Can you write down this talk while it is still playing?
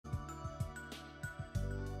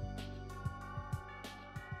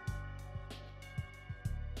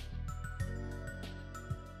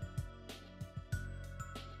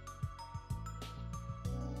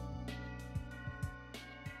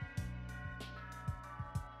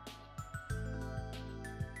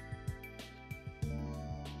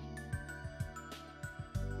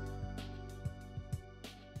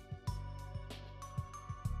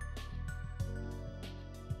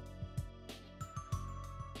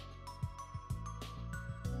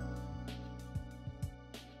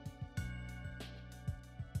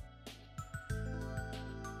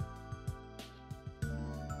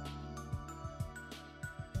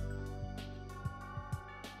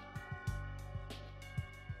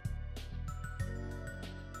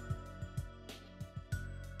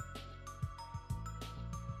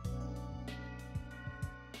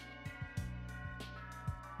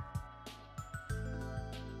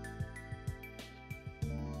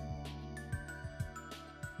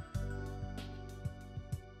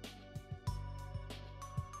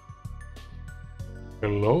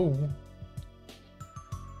Hello?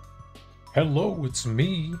 Hello, it's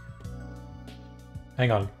me. Hang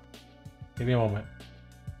on. Give me a moment.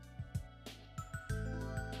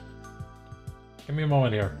 Give me a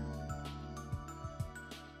moment here.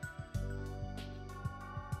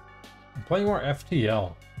 I'm playing more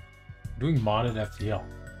FTL. I'm doing modded FTL.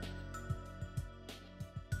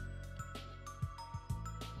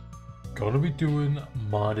 Gonna be doing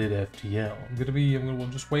modded FTL.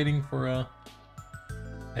 I'm just waiting for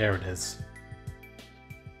there it is.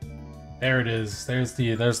 There it is. There's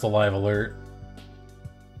the live alert.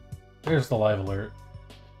 There's the live alert.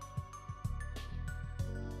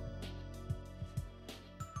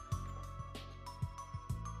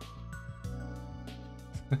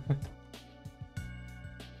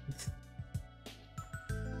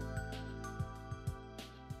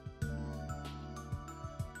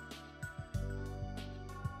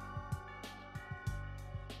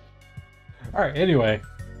 Alright, anyway.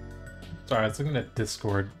 Sorry, I was looking at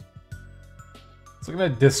Discord.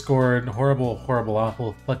 Horrible, horrible,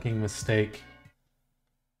 awful fucking mistake.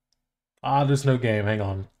 Ah, there's no game. Hang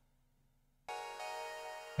on.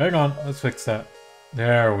 Hang on, let's fix that.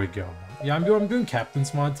 There we go. Yeah, I'm doing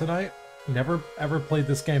Captains Mod tonight. Never ever played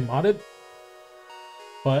this game modded.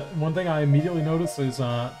 But one thing I immediately noticed is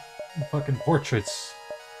fucking portraits.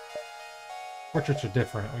 Portraits are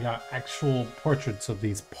different. We got actual portraits of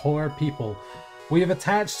these poor people. We have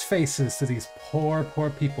attached faces to these poor, poor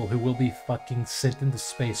people who will be fucking sent into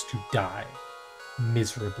space to die.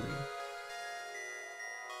 Miserably.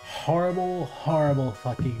 Horrible, horrible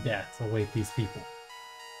fucking deaths await these people.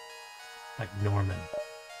 Like Norman.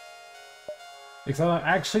 Because I'm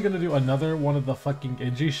actually gonna do another one of the fucking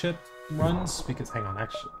Genji ship runs, because, hang on,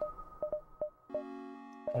 actually.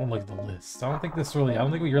 I don't look at the list. I don't think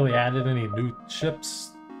we really added any new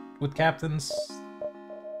ships with captains.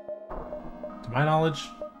 To my knowledge.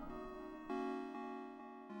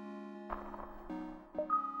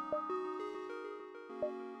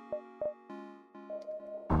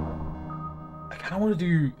 I kinda wanna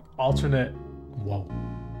do alternate. Whoa.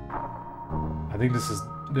 I think this is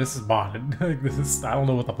modded. I don't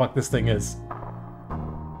know what the fuck this thing is.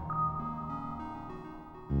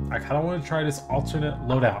 I kind of want to try this alternate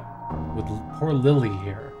loadout with poor Lily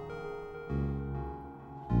here.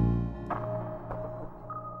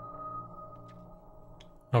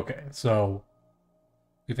 Okay, so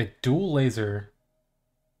we have a dual laser,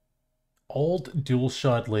 old dual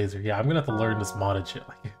shot laser. Yeah, I'm gonna have to learn this modded shit.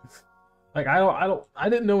 Like I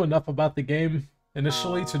didn't know enough about the game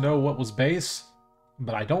initially to know what was base,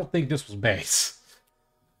 but I don't think this was base.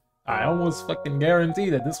 I almost fucking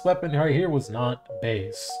guarantee that this weapon right here was not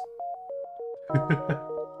base.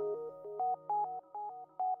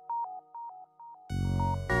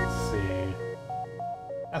 Let's see.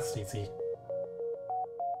 That's easy.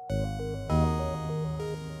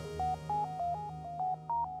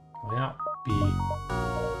 Why not B?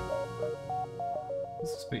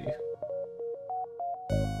 This is B.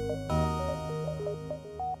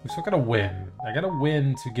 We still gotta win. I gotta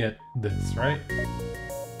win to get this, right?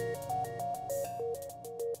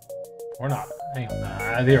 Or not. Hang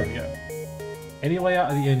on. There we go. Any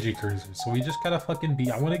layout of the NG cruiser. So we just gotta fucking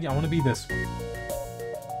be. I wanna be this one.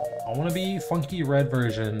 I wanna be funky red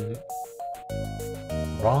version.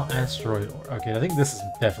 Raw asteroid ore. Okay, I think this is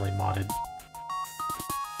definitely modded.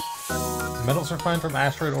 Metals refined from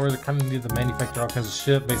asteroid ore that kind of need to manufacture all kinds of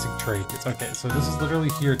shit, basic trade kits. Okay, so this is literally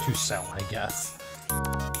here to sell, I guess.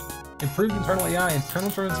 Improved internal AI. Internal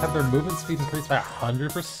drones have their movement speed increased by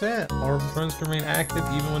 100%. Or drones can remain active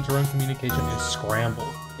even when drone communication is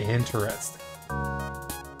scrambled. Interesting.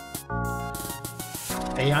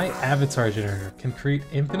 AI avatar generator can create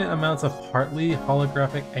infinite amounts of partly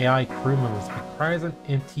holographic AI crew members. Requires an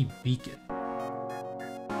empty beacon.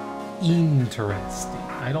 Interesting.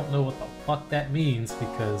 I don't know what the fuck that means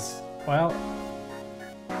because, well,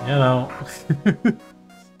 you know.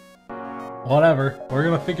 Whatever. We're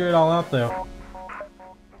gonna figure it all out though.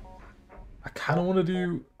 I kinda wanna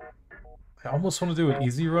do... I almost wanna do an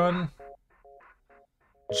easy run.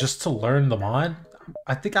 Just to learn the mod.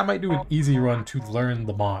 I think I might do an easy run to learn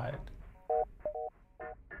the mod.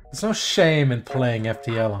 There's no shame in playing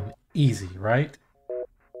FTL on easy, right?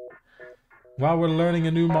 While we're learning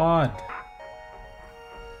a new mod.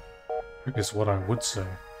 Is what I would say.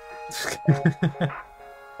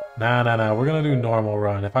 Nah, we're gonna do normal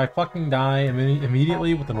run. If I fucking die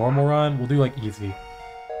immediately with the normal run, we'll do like easy.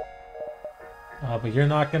 But you're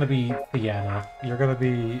not gonna be Theana. You're gonna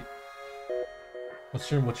be...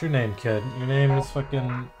 What's your name, kid? Your name is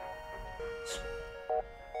fucking...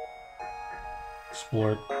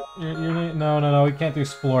 Splort. No, we can't do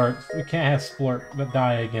Splort. We can't have Splort but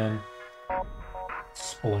die again.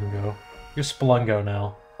 Spelungo. You're Spelungo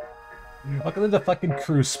now. Welcome to the fucking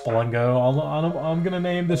crew, Spelungo. I'm gonna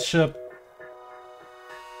name this ship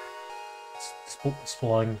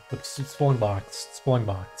Spelungbox.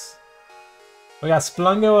 We got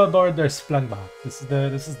Spelungo aboard their Spelungbox.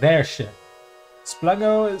 This is their ship.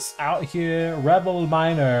 Spelungo is out here, rebel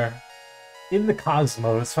miner, in the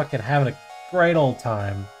cosmos, fucking having a great old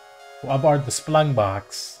time aboard the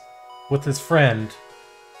Spelungbox with his friend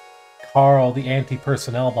Carl, the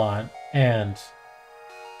anti-personnel bot, and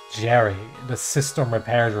Jerry, the system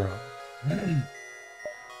repair drone.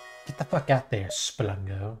 Get the fuck out there,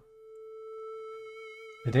 Spelungo.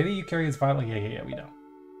 The data you carry is vital. Yeah, we know.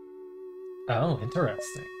 Oh,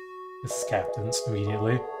 interesting. This is Captains,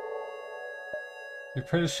 immediately. Your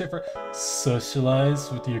British shipper,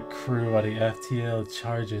 socialize with your crew on the FTL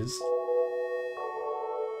charges.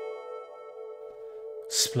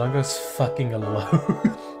 Spelungo's fucking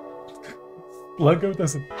alone. Spelungo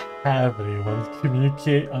doesn't have anyone to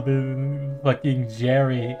communicate other than fucking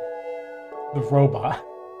Jerry, the robot.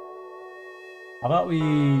 How about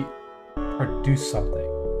we produce something?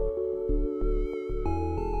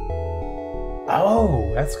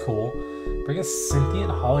 Oh, that's cool. Bring a sentient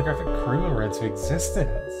holographic crew member into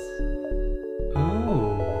existence.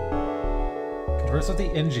 Ooh. Converse with the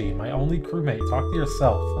NG, my only crewmate. Talk to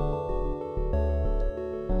yourself.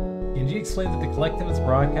 NG explained that the collective is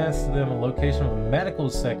broadcast to them a location of a medical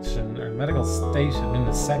section or medical station in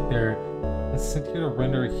the sector that's sent here to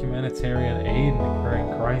render humanitarian aid in the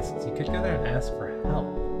current crisis. You could go there and ask for help.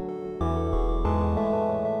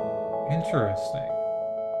 Interesting.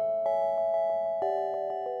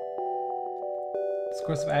 This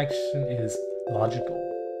course of action is logical.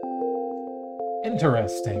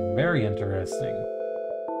 Interesting. Very interesting.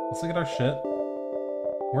 Let's look at our shit.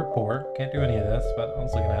 We're poor. Can't do any of this, but I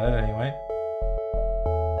was looking at it anyway.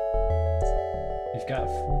 You've got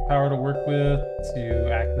full power to work with to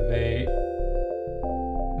activate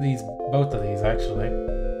both of these, actually.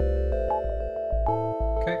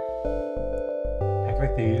 Okay.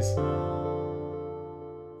 Activate these.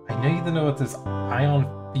 I need to know what this ion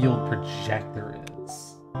field projector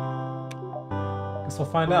is. Guess we'll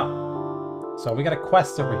find out. So we got a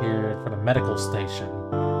quest over here for the medical station.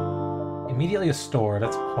 Immediately a store,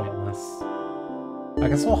 that's pointless. I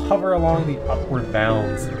guess we'll hover along the upward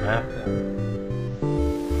bounds and map them.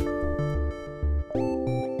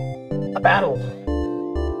 A battle!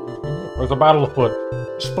 There's a battle afoot.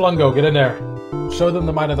 Spelungo, get in there. Show them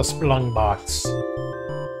the might of the Spelungbox.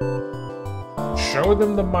 Show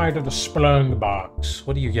them the might of the Spelungbox.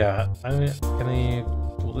 What do you got?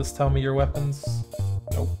 Will this tell me your weapons?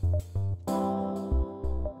 Nope.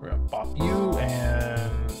 We're gonna bop you, and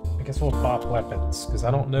I guess we'll bop weapons, because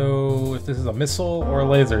I don't know if this is a missile or a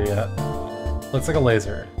laser yet. Looks like a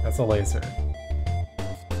laser. That's a laser.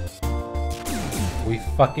 We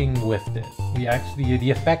fucking whiffed it. We actually,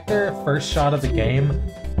 the effector, first shot of the game,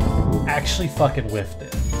 actually fucking whiffed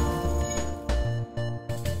it.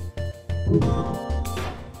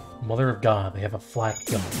 Mother of God, they have a flak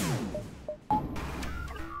gun.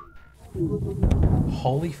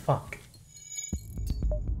 Holy fuck.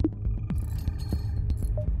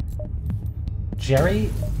 Jerry,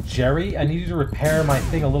 I need you to repair my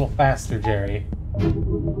thing a little faster, Jerry.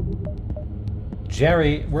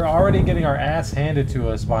 Jerry, we're already getting our ass handed to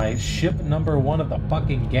us by ship number 1 of the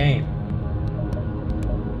fucking game.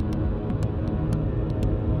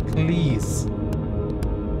 Please.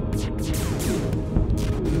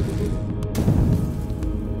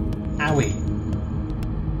 Owie.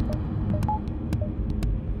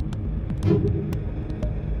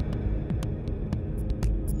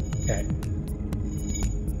 Okay.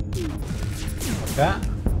 Like that.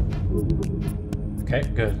 Okay,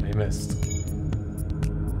 good. They missed.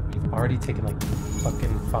 We've already taken like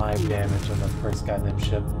fucking 5 damage on the first goddamn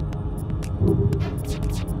ship.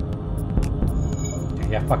 Okay,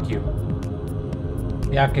 yeah, fuck you.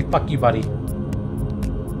 Yeah, okay, fuck you, buddy.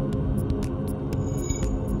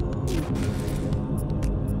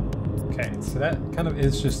 Okay, so that kind of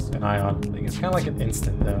is just an ion thing. It's kind of like an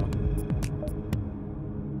instant, though.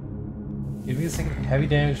 Giving us heavy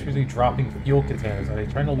damage because they're dropping fuel containers. Are they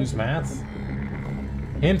trying to lose mass?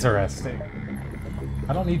 Interesting.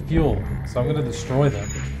 I don't need fuel, so I'm going to destroy them.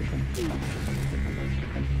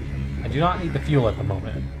 I do not need the fuel at the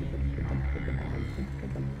moment.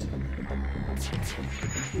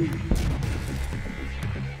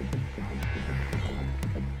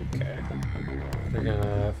 Okay. They're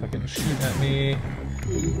gonna fucking shoot at me.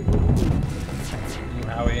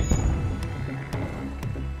 Howie.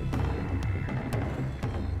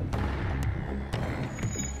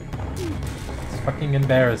 fucking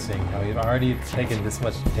embarrassing how we've already taken this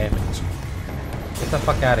much damage. Get the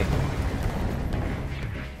fuck out of here.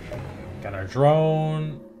 Got our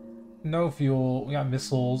drone. No fuel. We got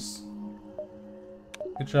missiles.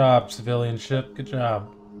 Good job, civilian ship. Good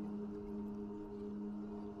job.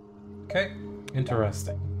 Okay.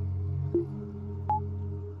 Interesting.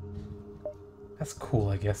 That's cool,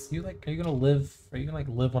 I guess. Are you gonna live? Are you gonna like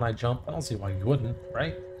live when I jump? I don't see why you wouldn't,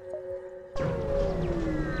 right?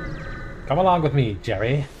 Come along with me,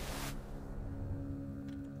 Jerry.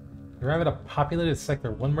 You arrive at a populated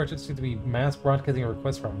sector. One merchant seems to be mass broadcasting a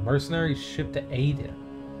request for a mercenary ship to aid him.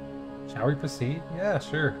 Shall we proceed? Yeah,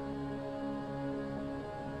 sure.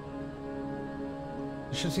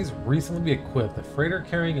 The ship seems reasonably equipped. The freighter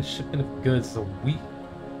carrying a shipment of goods is a week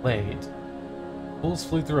late. Fools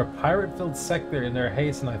flew through a pirate-filled sector in their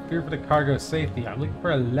haste, and I fear for the cargo's safety. I'm looking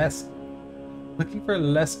for a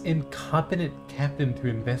less incompetent captain to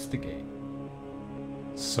investigate.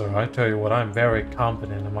 So I tell you what, I'm very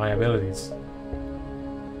confident in my abilities.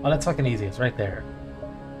 Oh, that's fucking easy. It's right there.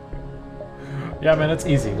 Yeah, man, it's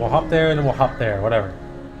easy. We'll hop there and then we'll hop there. Whatever.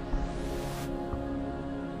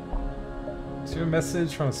 Receive a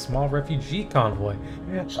message from a small refugee convoy.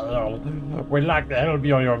 Hello. We'd like to help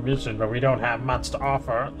you on your mission, but we don't have much to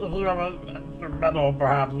offer. If you have a metal,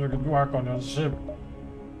 perhaps we could work on your ship.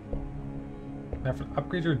 Now,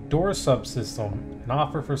 upgrade your door subsystem and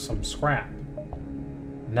offer for some scrap.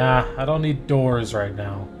 Nah, I don't need doors right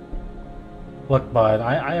now. Look, bud,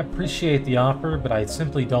 I appreciate the offer, but I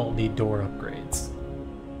simply don't need door upgrades.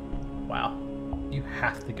 Wow. You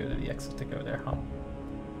have to go to the exit to go there, huh?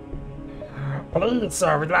 Please,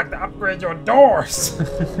 sir, we'd like to upgrade your doors!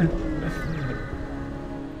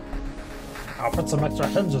 I'll put some extra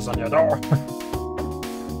hinges on your door.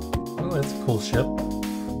 Ooh, that's a cool ship.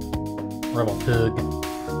 Rebel pig.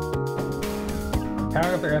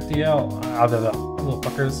 Powering up their FTL. The little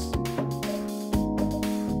fuckers.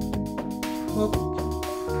 Whoop.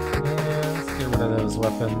 Yeah, let's get rid of those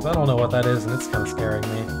weapons. I don't know what that is, and it's kind of scaring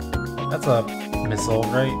me. That's a missile,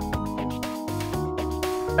 right?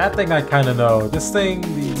 That thing I kind of know. This thing,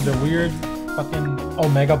 the weird fucking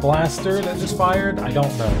Omega Blaster that just fired, I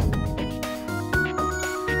don't know.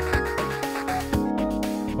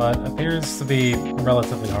 But appears to be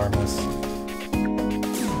relatively harmless.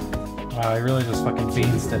 Wow, he really just fucking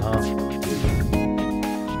beansed it, huh?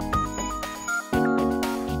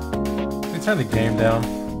 Let me turn the game down.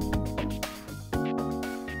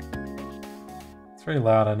 It's very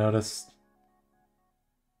loud, I noticed.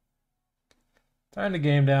 Turn the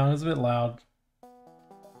game down, it's a bit loud.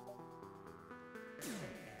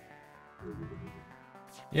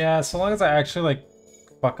 Yeah, so long as I actually, like,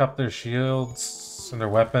 fuck up their shields and their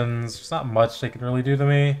weapons, there's not much they can really do to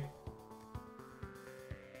me.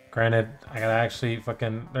 Granted, I gotta actually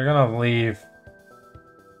fucking... They're gonna leave.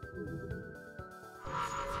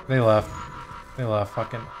 They left. They left,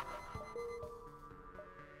 fucking...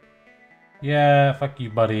 Yeah, fuck you,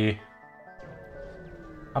 buddy.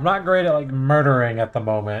 I'm not great at, like, murdering at the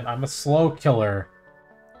moment. I'm a slow killer.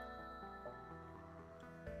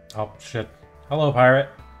 Oh, shit. Hello, pirate.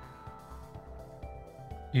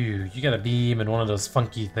 You got a beam and one of those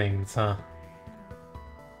funky things, huh?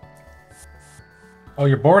 Oh,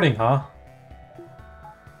 you're boarding, huh?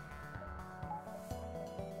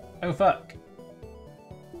 Oh, fuck.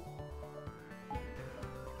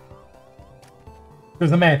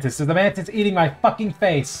 There's a mantis. There's a mantis eating my fucking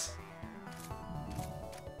face.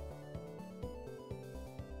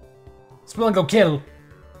 Spill and go kill.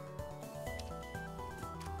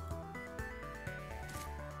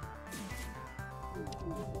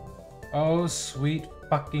 Oh, sweet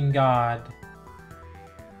fucking God.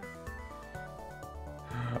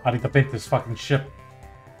 I need to paint this fucking ship.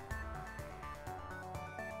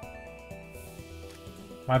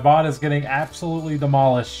 My bot is getting absolutely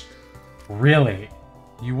demolished. Really?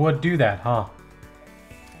 You would do that, huh?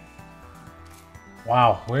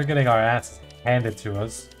 Wow, we're getting our ass handed to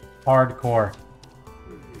us. Hardcore.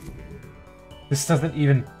 This doesn't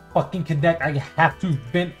even fucking connect. I have to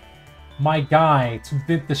vent my guy to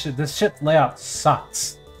vent the ship. This ship layout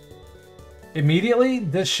sucks. Immediately,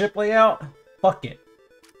 this ship layout, fuck it.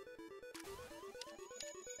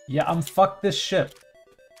 Yeah, fuck this ship.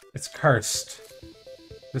 It's cursed.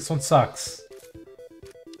 This one sucks.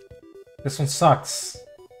 This one sucks.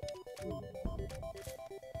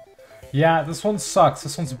 Yeah, this one sucks.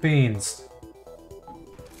 This one's beans.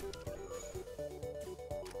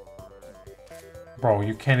 Bro,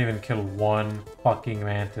 you can't even kill one fucking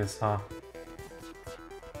mantis, huh?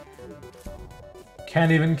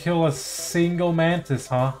 Can't even kill a single mantis,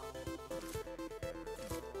 huh?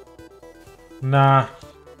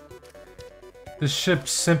 This ship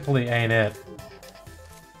simply ain't it.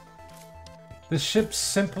 This ship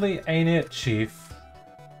simply ain't it, Chief.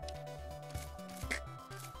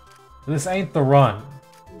 This ain't the run.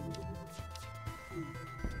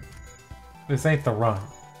 This ain't the run.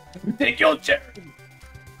 Take your chair!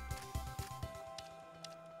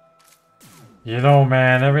 You know,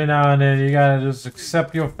 man, every now and then you gotta just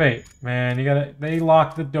accept your fate, man. You gotta... They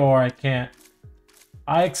locked the door, I can't.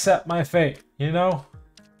 I accept my fate, you know?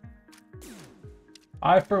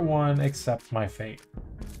 I, for one, accept my fate.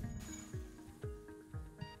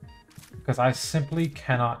 Because I simply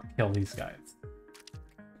cannot kill these guys.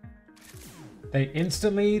 They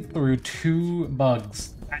instantly threw 2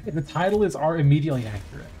 bugs. The title is are immediately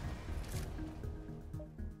accurate.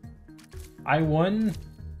 I won,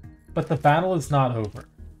 but the battle is not over.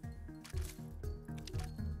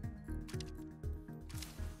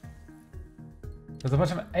 There's a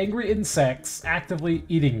bunch of angry insects actively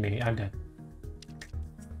eating me. I'm dead.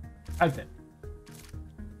 I'm dead.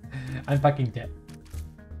 I'm fucking dead.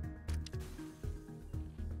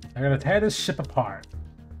 I'm gonna tear this ship apart.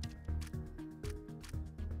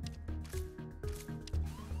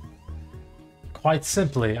 Quite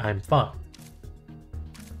simply, I'm fucked.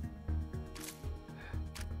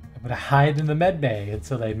 I'm gonna hide in the med bay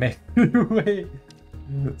until they make their way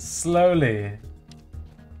slowly.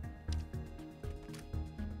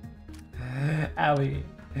 Owie.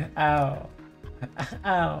 Ow.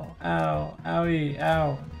 Ow. Ow. Owie.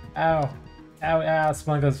 Ow. Ow. Ow. Ow.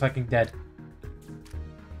 Splungo's fucking dead.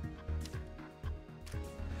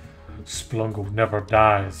 Splungo never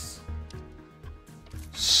dies.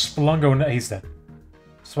 Splungo, he's dead.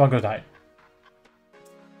 Splungo died.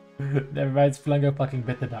 Never mind, Splungo fucking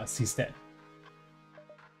bit the dust. He's dead.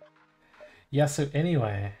 Yeah, so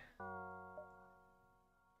anyway.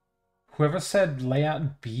 Whoever said layout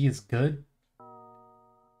in B is good,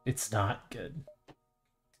 it's not good.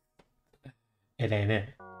 It ain't it.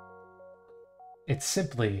 It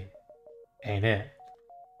simply ain't it.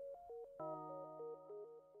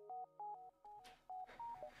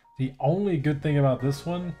 The only good thing about this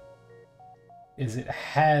one is it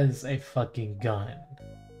has a fucking gun.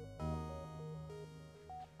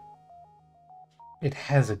 It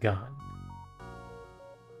has a gun.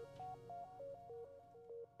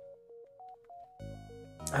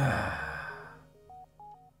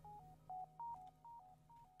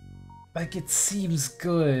 Like, it seems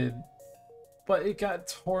good, but it got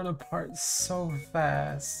torn apart so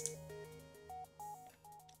fast.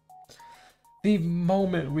 The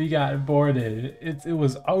moment we got boarded, it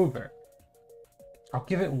was over. I'll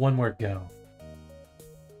give it one more go.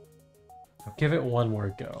 I'll give it one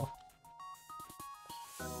more go.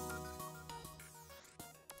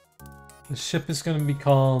 The ship is gonna be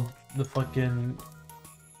called the fucking...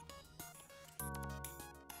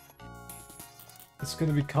 It's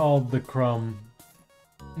gonna be called the Crumb.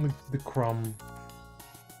 The Crumb.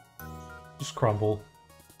 Just Crumble.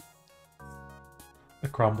 The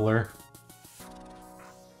Crumbler.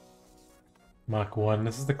 Mach 1.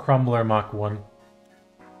 This is the Crumbler Mach 1.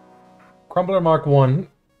 Crumbler Mark 1.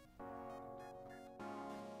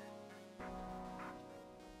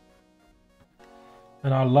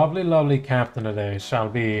 And our lovely, lovely captain today shall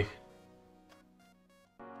be...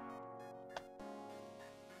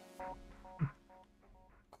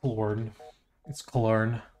 Clorn. It's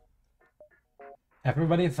Clorn.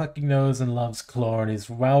 Everybody fucking knows and loves Clorn. He's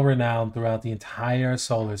well renowned throughout the entire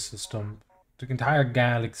solar system. The entire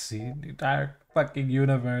galaxy. The entire fucking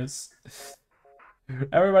universe.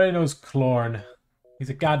 Everybody knows Clorn. He's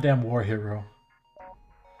a goddamn war hero.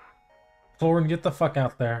 Clorn, get the fuck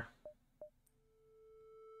out there.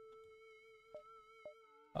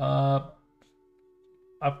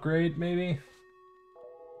 Upgrade, maybe?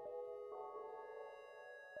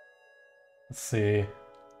 Let's see.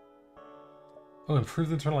 Oh,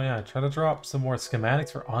 improved internal AI. Try to drop some more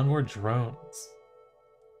schematics for onboard drones.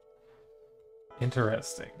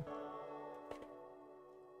 Interesting.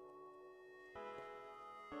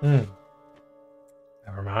 Never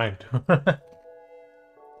mind.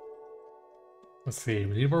 Let's see.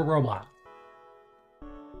 We need more robot.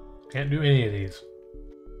 Can't do any of these.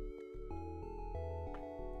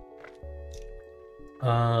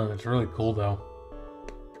 It's really cool though.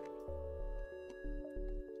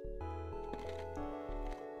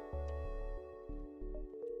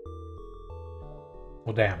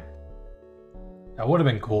 Well, damn. That would have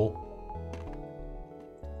been cool.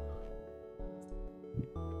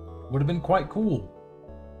 Would have been quite cool.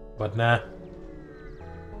 But nah.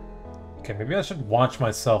 Okay, maybe I should watch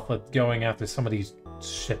myself going after some of these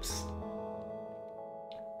ships.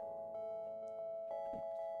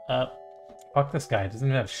 Fuck this guy. He doesn't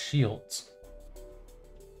even have shields.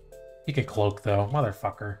 You can cloak, though.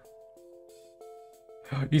 Motherfucker.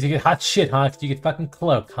 You think you're hot shit, huh? You can fucking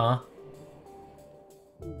cloak, huh?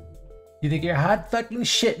 You think you're hot fucking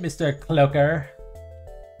shit, Mr. Cloaker?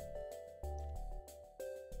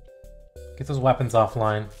 Get those weapons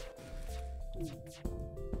offline.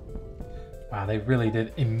 Wow, they really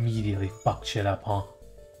did immediately fuck shit up, huh?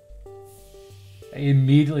 They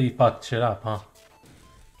immediately fucked shit up, huh?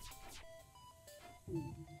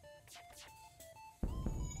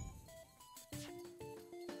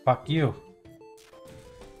 Fuck you.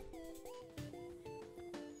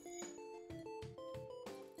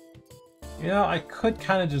 You know, I could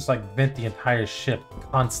kind of just like vent the entire ship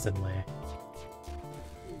constantly.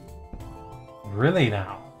 Really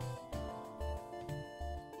now?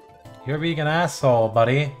 You're being an asshole,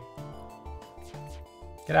 buddy.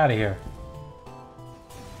 Get out of here.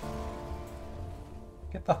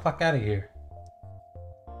 Get the fuck out of here.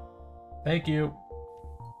 Thank you.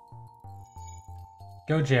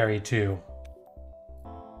 Go Jerry too.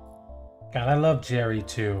 God, I love Jerry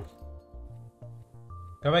too.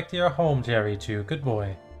 Go back to your home, Jerry too. Good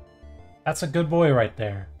boy. That's a good boy right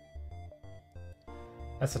there.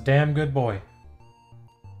 That's a damn good boy.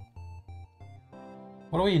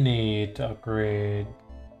 What do we need to upgrade?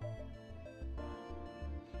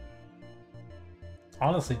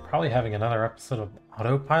 Honestly, probably having another episode of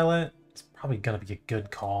Autopilot is probably gonna be a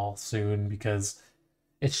good call soon because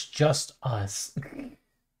it's just us.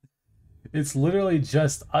 It's literally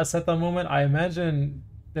just us at the moment. I imagine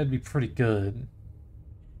that'd be pretty good.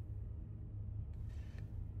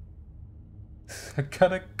 I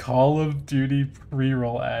got a Call of Duty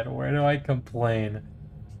pre-roll ad. Where do I complain?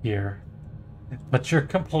 Here. Put your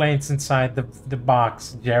complaints inside the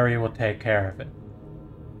box. Jerry will take care of it.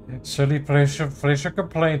 Silly, place your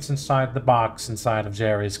complaints inside the box inside of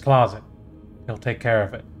Jerry's closet. He'll take care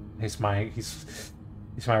of it. He's my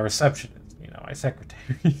receptionist, you know, my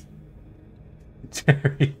secretary.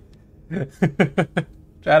 Jerry.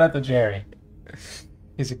 Shout out to Jerry.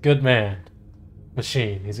 He's a good man.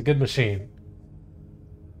 Machine. He's a good machine.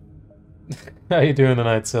 How you doing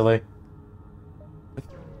tonight, silly?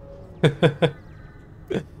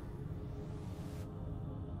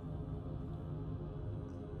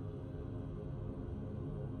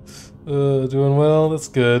 Doing well, that's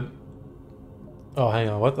good. Oh, hang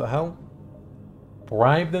on, what the hell?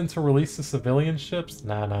 Bribe them to release the civilian ships?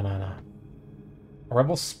 Nah. A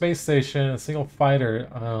rebel space station, a single fighter.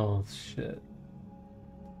 Oh, shit.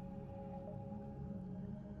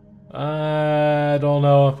 I don't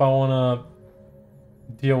know if I want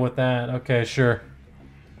to deal with that. Okay, sure.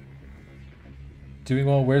 Doing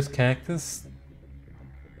well, where's Cactus?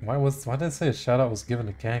 Why did it say a shout out was given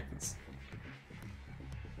to Cactus?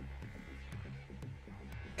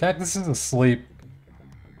 Cactus is asleep.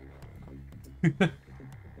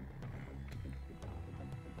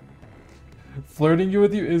 Flirting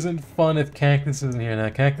with you isn't fun if Cactus isn't here now.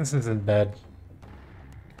 Cactus is in bed.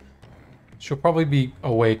 She'll probably be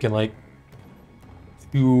awake in like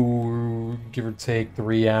 2, give or take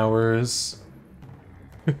 3 hours.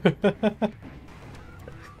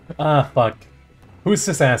 Ah, fuck. Who's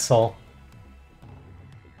this asshole?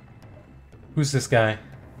 Who's this guy?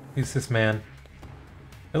 Who's this man?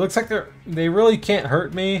 It looks like they really can't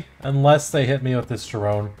hurt me unless they hit me with this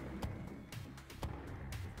drone.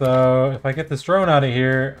 So if I get this drone out of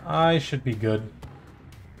here, I should be good.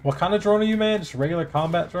 What kind of drone are you, man? Just a regular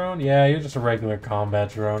combat drone? Yeah, you're just a regular combat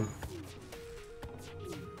drone.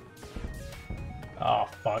 Oh,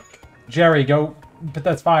 fuck. Jerry, go put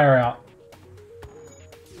that fire out.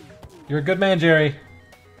 You're a good man, Jerry.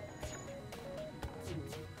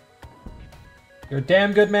 You're a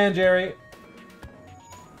damn good man, Jerry.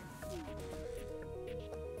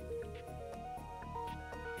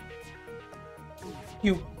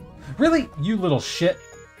 You... Really? You little shit.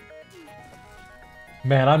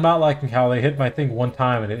 Man, I'm not liking how they hit my thing one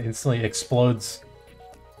time and it instantly explodes.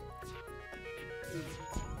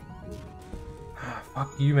 Fuck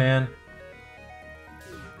you, man.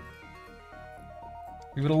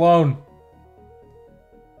 Leave it alone.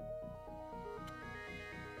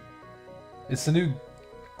 It's the new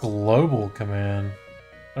global command.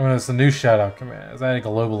 I mean, it's the new shoutout command. It was added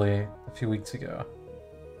globally a few weeks ago.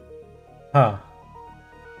 Huh.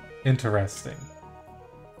 Interesting.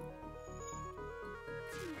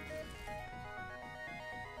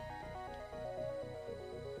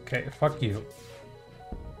 Okay, fuck you.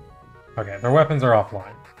 Okay, their weapons are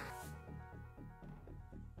offline.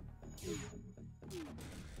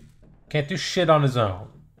 Can't do shit on his own.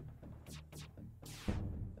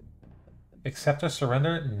 Accept or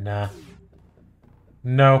surrender? Nah.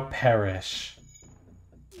 No, perish.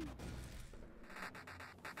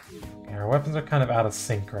 Our weapons are kind of out of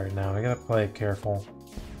sync right now. We gotta play it careful.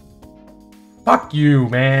 Fuck you,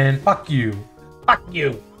 man. Fuck you. Fuck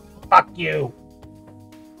you. Fuck you.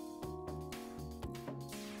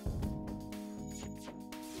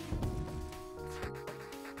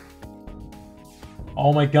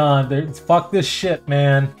 Oh my god, fuck this shit,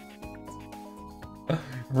 man.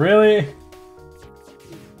 Really?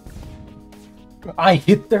 I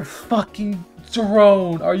hit their fucking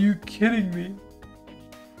drone. Are you kidding me?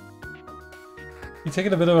 You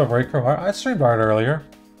taking a bit of a break from art? I streamed art earlier.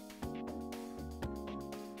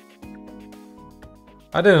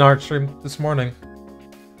 I did an art stream this morning.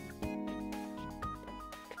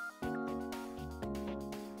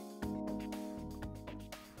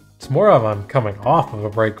 It's more of I'm coming off of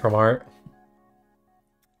a break from art.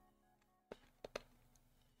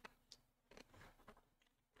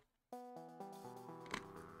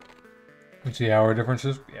 You see hour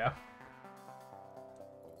differences? Yeah.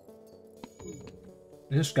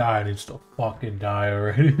 This guy needs to fucking die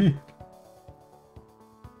already.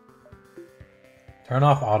 Turn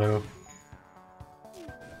off auto.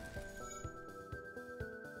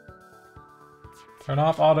 Turn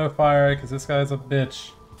off auto fire, because this guy's a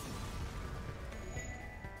bitch.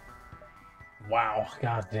 Wow,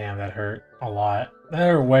 god damn, that hurt a lot. That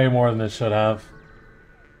hurt way more than it should have.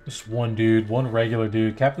 Just one dude, one regular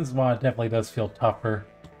dude. Captain's Mod definitely does feel tougher.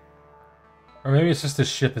 Or maybe it's just this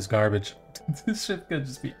ship is garbage. This ship could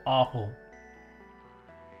just be awful.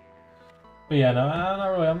 But yeah, no,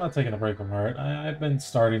 I'm not taking a break from art. I've been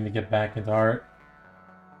starting to get back into art.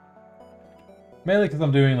 Mainly because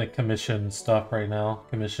I'm doing like commission stuff right now.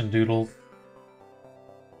 Commission doodles.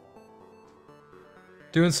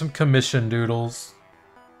 Doing some commission doodles.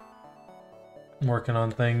 I'm working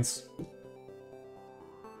on things.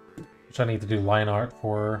 Which I need to do line art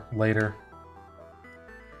for later.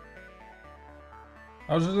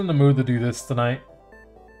 I was just in the mood to do this tonight.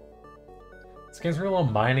 This game's a little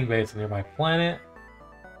mining base near my planet.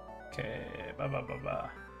 Okay,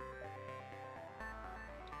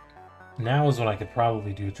 Now is when I could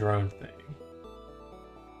probably do a drone thing.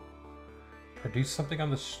 Produce something on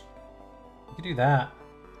the you could do that.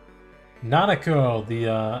 Nanako,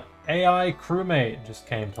 the AI crewmate, just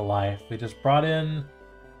came to life. They just brought in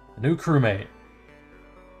a new crewmate.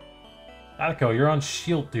 Nanako, you're on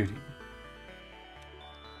shield duty.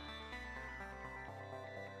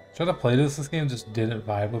 Should I play this? This game just didn't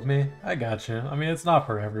vibe with me. I got you. I mean, it's not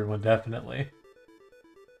for everyone, definitely.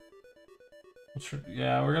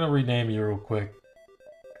 Yeah, we're gonna rename you real quick.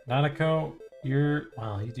 Nanako,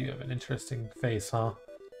 wow, you do have an interesting face, huh?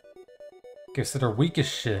 Consider weak as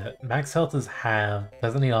shit. Max health is half.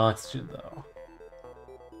 Doesn't need oxygen, though.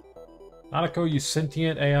 Nanako, you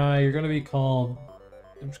sentient AI, you're gonna be called...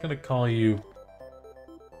 I'm just gonna call you...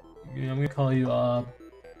 I'm gonna call you,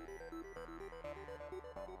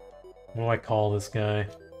 what do I call this guy?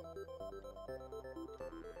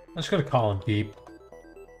 I'm just gonna call him Beep.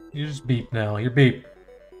 You're just Beep now. You're Beep.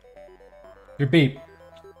 You're Beep.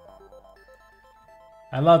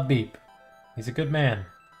 I love Beep. He's a good man.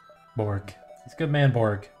 Borg. He's a good man,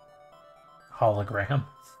 Borg. Hologram.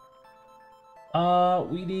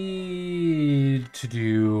 We need to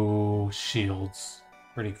do shields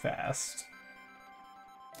pretty fast.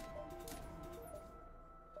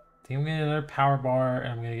 I think I'm gonna get another power bar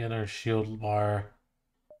and I'm gonna get another shield bar.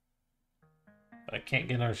 But I can't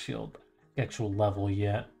get another shield actual level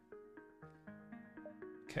yet.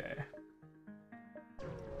 Okay.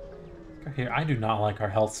 Go here. I do not like our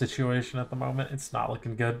health situation at the moment. It's not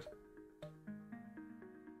looking good.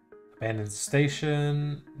 Abandoned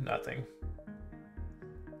station. Nothing.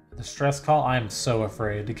 Distress call. I am so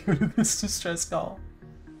afraid to go to this distress call.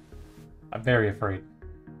 I'm very afraid.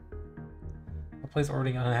 The place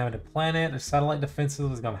already uninhabited planet. The satellite defenses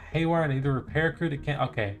has gone haywire. I need to repair a crew that can't.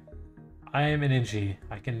 Okay. I am an NG.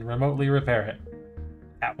 I can remotely repair it.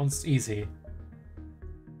 That one's easy.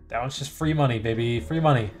 That one's just free money, baby. Free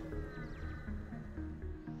money.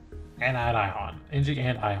 And I had Ion. NG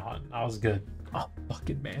and Ion. That was good. Oh,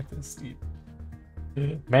 fucking Mantis,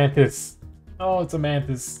 dude. Mantis. Oh, it's a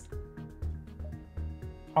Mantis.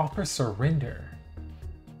 Offer surrender.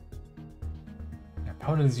 Your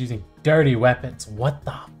opponent is using dirty weapons. What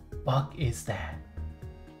the fuck is that?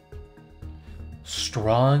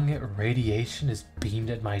 Strong radiation is beamed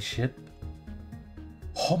at my ship.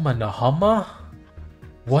 Homanahama?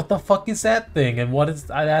 What the fuck is that thing? And what is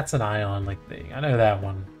that's an ion like thing. I know that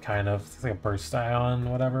one kind of. It's like a burst ion,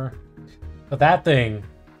 whatever. But that thing,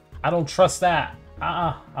 I don't trust that.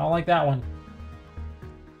 I don't like that one.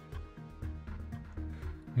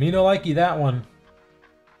 Me no likey that one.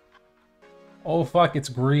 Oh fuck, it's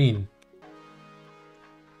green.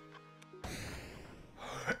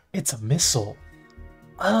 It's a missile.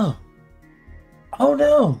 Oh. Oh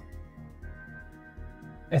no!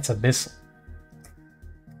 It's a missile.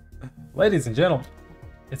 Ladies and gentlemen,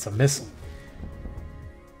 it's a missile.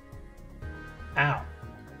 Ow.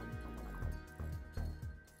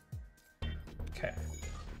 Okay.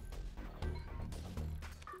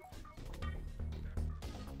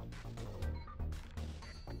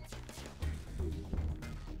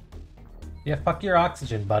 Yeah, fuck your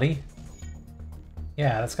oxygen, buddy.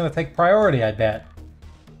 Yeah, that's gonna take priority, I bet.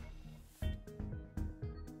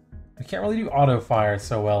 We can't really do auto fire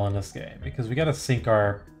so well in this game because we gotta sync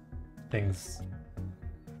our things.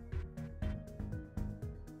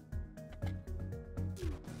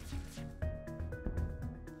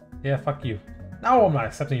 Yeah, fuck you. No, I'm not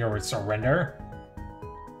accepting your surrender.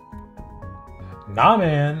 Nah,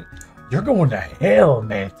 man. You're going to hell,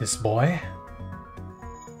 Mantis boy.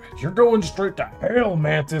 You're going straight to hell,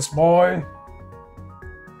 Mantis boy.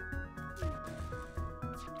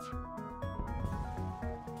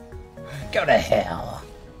 Go to hell.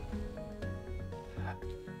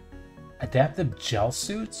 Adaptive gel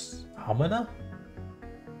suits? Hamina?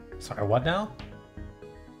 Sorry, what now?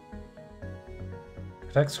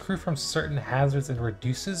 Protects crew from certain hazards and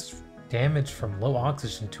reduces damage from low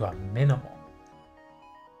oxygen to a minimal.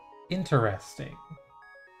 Interesting.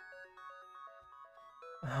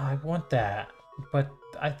 Oh, I want that, but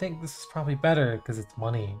I think this is probably better because it's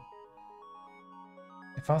money.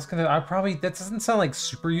 If I was gonna, that doesn't sound like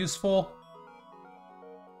super useful.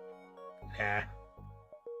 Nah.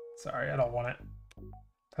 Sorry, I don't want it.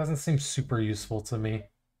 Doesn't seem super useful to me.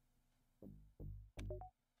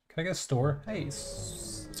 Can I get a store? Hey,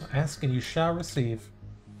 so ask and you shall receive.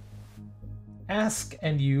 Ask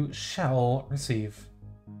and you shall receive.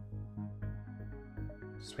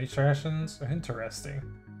 Space rations are interesting.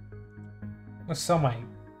 I'm gonna sell my...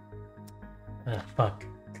 Ah, fuck.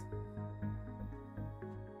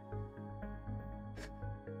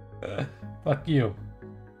 Fuck you.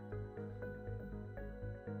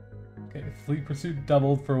 Okay, fleet pursuit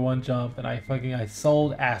doubled for one jump, and I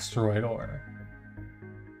sold asteroid ore.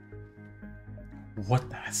 What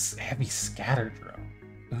the heavy scatter drone?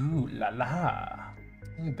 Ooh la la.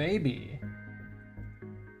 Ooh, baby.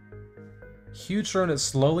 Huge drone that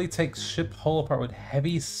slowly takes ship hull apart with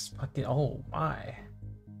heavy fucking. Oh my.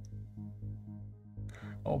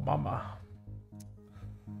 Oh mama.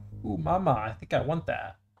 Ooh mama, I think I want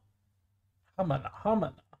that. Hamana,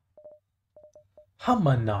 hamana.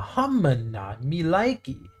 Hamana, hamana, me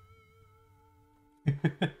likey.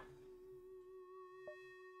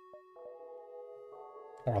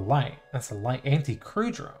 Or light. That's a light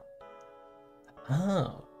anti-crew drone.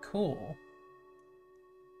 Oh, cool.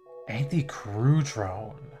 Anti-crew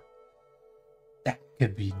drone. That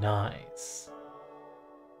could be nice.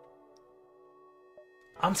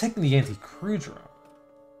 I'm taking the anti-crew drone.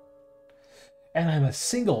 And I'm a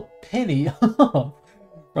single penny off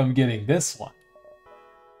from getting this one.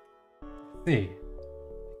 Let's see.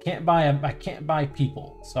 I can't buy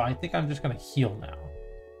people, so I think I'm just gonna heal now.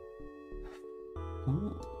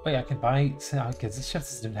 Ooh, wait, I can buy. Because this ship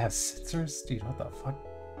doesn't have sensors? Dude, what the fuck?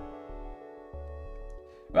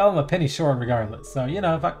 Well, I'm a penny short regardless, so, you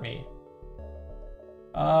know, fuck me.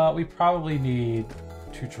 We probably need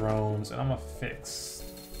 2 drones, and I'm gonna fix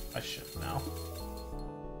my ship now.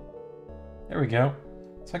 There we go.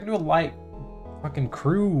 So I can do a light fucking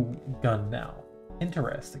crew gun now.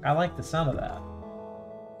 Interesting. I like the sound of that.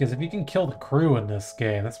 Because if you can kill the crew in this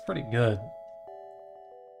game, that's pretty good.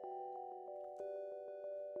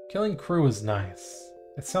 Killing crew is nice.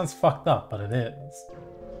 It sounds fucked up, but it is.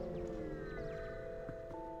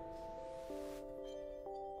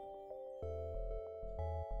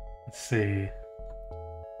 Let's see.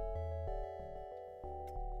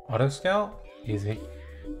 Auto scout? Easy.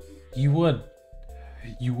 You would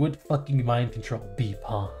fucking mind control Beep,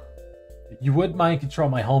 huh? You would mind control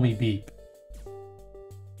my homie Beep.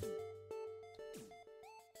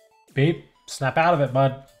 Beep, snap out of it,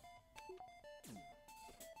 bud.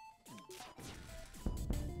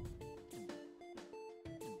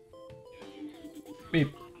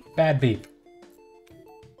 Beep, bad Beep.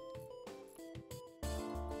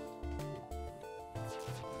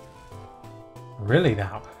 Really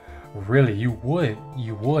now? Really, you would,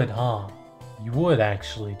 huh? You would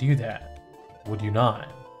actually do that, would you not?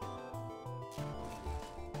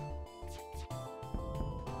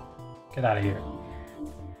 Get out of here.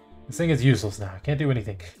 This thing is useless now. I can't do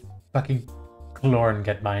anything. Fucking Glorn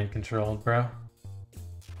get mind controlled, bro.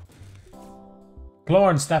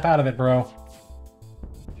 Glorn, snap out of it, bro.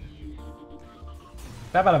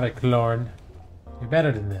 Snap out of it, Glorn. You're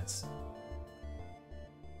better than this.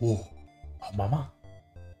 Whoa. Oh, mama.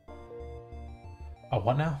 A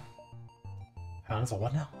what now? It's a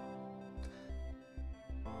what now?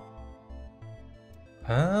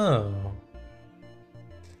 Oh.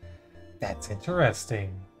 That's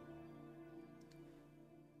interesting.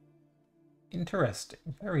 Interesting.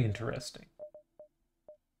 Very interesting.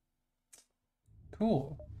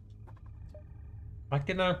 Cool. I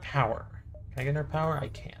get another power. Can I get another power? I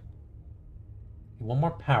can. One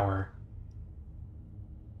more power.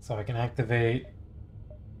 So I can activate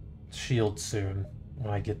shield soon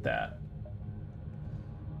when I get that.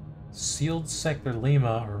 Sealed Sector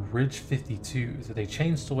Lima or Ridge 52. So they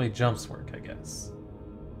changed the way jumps work, I guess.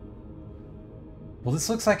 Well, this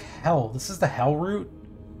looks like hell. This is the hell route.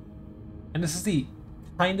 And this is the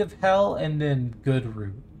kind of hell and then good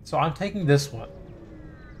route. So I'm taking this one.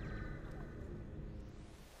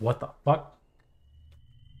 What the fuck?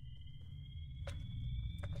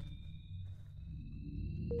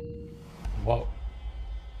 Whoa.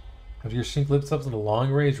 If your sync lifts up to the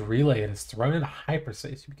long-range relay and is thrown into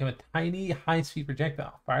hyperspace, you become a tiny, high-speed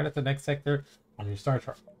projectile fired at the next sector on your star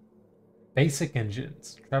chart. Basic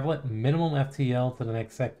engines. Travel at minimum FTL to the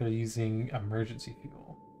next sector using emergency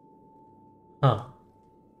fuel. Huh.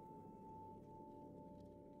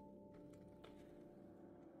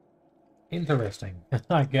 Interesting,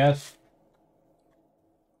 I guess.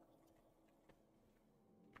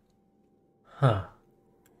 Huh.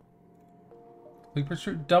 We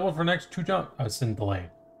pursue double for next 2 jump. Oh, it's in delay.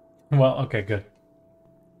 Well, okay, good.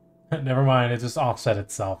 Never mind, it just offset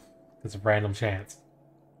itself. It's a random chance.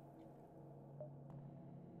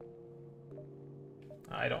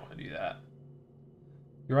 I don't want to do that.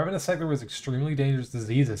 You arrive in a sector with extremely dangerous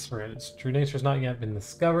diseases spread. Its true nature has not yet been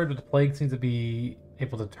discovered, but the plague seems to be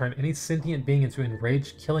able to turn any sentient being into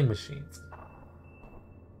enraged killing machines.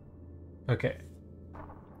 Okay.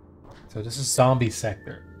 So this is zombie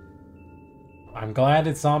sector. I'm glad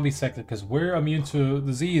it's zombie sector because we're immune to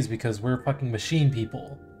disease because we're fucking machine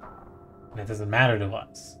people. And it doesn't matter to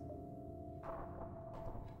us.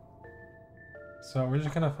 So we're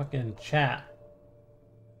just gonna fucking chat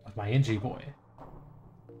with my NG boy.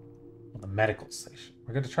 On the medical station.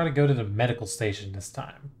 We're gonna try to go to the medical station this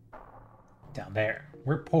time. Down there.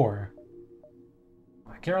 We're poor.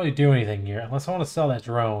 I can't really do anything here unless I want to sell that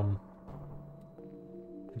drone.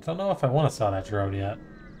 I don't know if I want to sell that drone yet.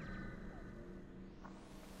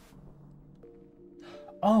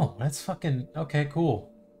 Oh, that's fucking... Okay,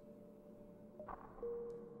 cool.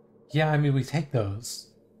 Yeah, I mean, we take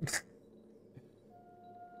those.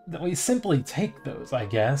 We simply take those, I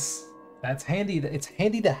guess. That's handy. It's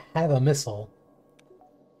handy to have a missile.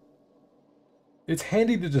 It's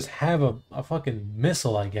handy to just have a fucking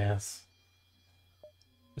missile, I guess.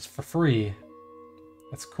 Just for free.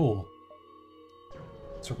 That's cool.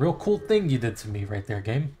 It's a real cool thing you did to me right there,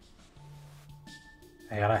 game.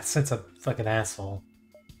 I got a sense of fucking asshole.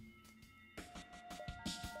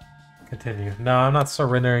 Continue. No, I'm not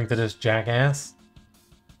surrendering to this jackass.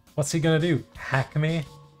 What's he gonna do? Hack me?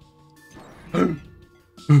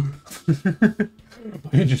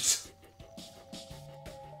 You just...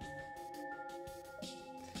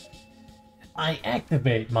 I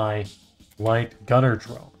activate my light gunner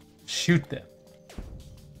drone. Shoot them.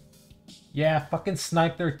 Yeah, fucking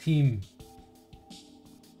snipe their team.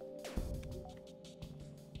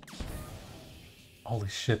 Holy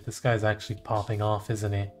shit, this guy's actually popping off,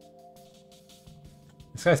 isn't he?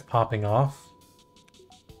 This guy's popping off.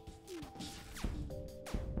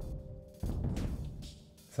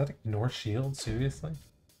 Is that ignore shield? Seriously?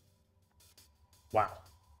 Wow.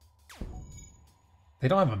 They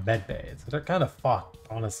don't have a med bay, so they're kind of fucked,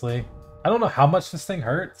 honestly. I don't know how much this thing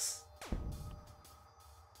hurts.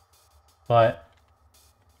 But...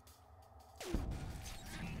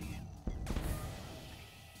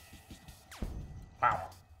 wow.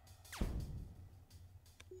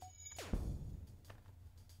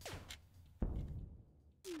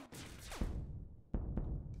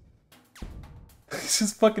 He's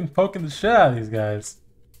just fucking poking the shit out of these guys.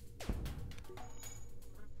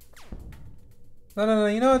 No,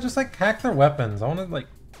 you know, just like hack their weapons. I want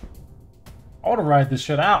to ride this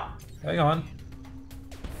shit out. Hang on.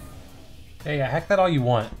 Yeah, hack that all you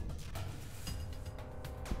want.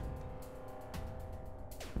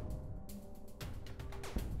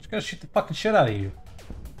 Just gonna shoot the fucking shit out of you.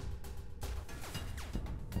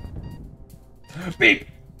 Beep!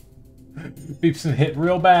 Beepson hit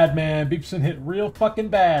real bad, man. Beepson hit real fucking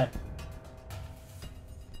bad.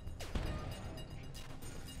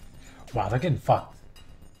 Wow, they're getting fucked.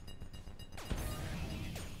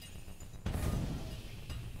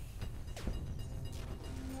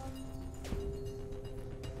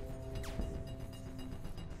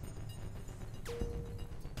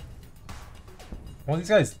 Well, these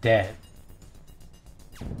guys dead.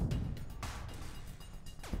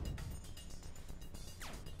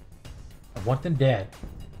 I want them dead.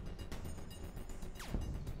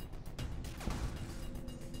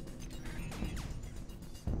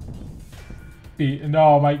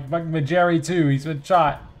 No, my Jerry too. He's been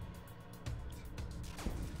shot.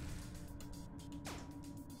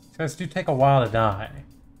 These guys do take a while to die.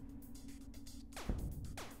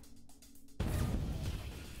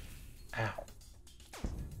 Ow.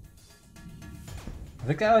 I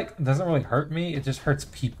think that like doesn't really hurt me. It just hurts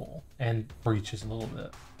people and breaches a little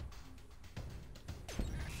bit.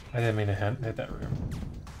 I didn't mean to hit that room.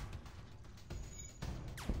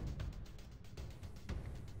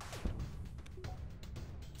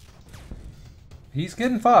 He's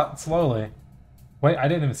getting fought slowly. Wait, I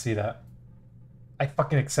didn't even see that. I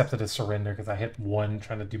fucking accepted a surrender because I hit one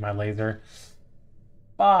trying to do my laser.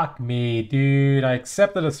 Fuck me, dude. I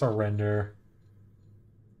accepted a surrender.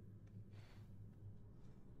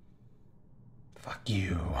 Fuck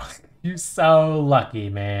you. You're so lucky,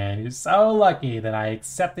 man. You're so lucky that I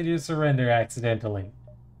accepted your surrender accidentally.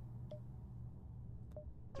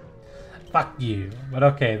 Fuck you. But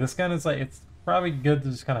okay, this gun is like, it's probably good to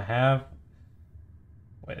just kind of have.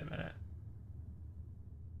 Wait a minute.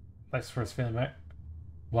 Thanks for feeling back.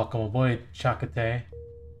 Welcome aboard, Chakate.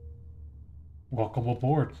 Welcome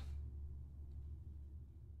aboard.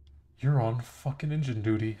 You're on fucking engine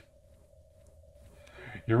duty.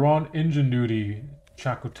 You're on engine duty,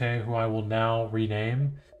 Chakotay, who I will now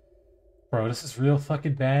rename. Bro, this is real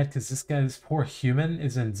fucking bad because this poor human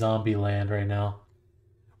is in zombie land right now.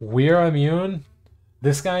 We're immune.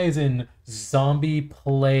 This guy is in zombie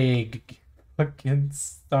plague fucking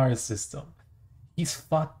star system. He's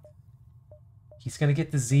fucked. He's gonna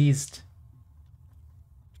get diseased.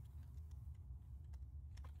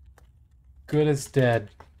 Good as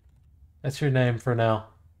dead. That's your name for now.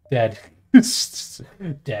 Dead.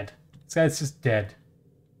 Dead. This guy's just dead.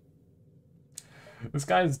 This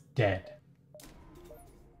guy's dead.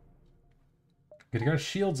 Get our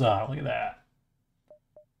shields off. Look at that.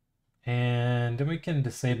 And then we can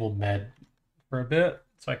disable med for a bit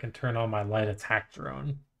so I can turn on my light attack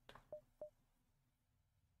drone.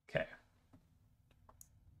 Okay.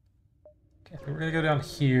 Okay, so we're gonna go down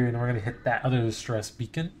here and we're gonna hit that other distress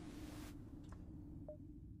beacon.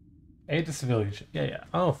 Aid to civilian ship. Yeah.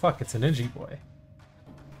 Oh fuck, it's an NG boy.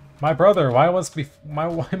 My brother, why must we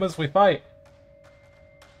fight?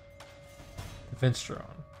 Defense drone.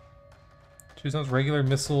 Choose those regular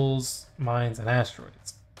missiles, mines, and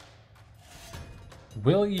asteroids.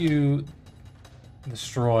 Will you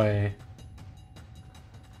destroy?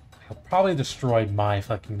 He'll probably destroy my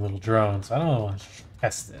fucking little drone, so I don't want to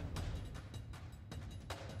test it.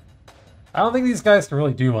 I don't think these guys can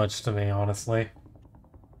really do much to me, honestly.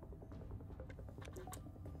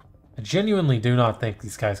 I genuinely do not think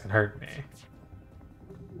these guys can hurt me.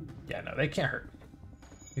 Yeah, no, they can't hurt me.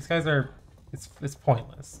 These guys are... It's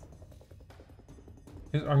pointless.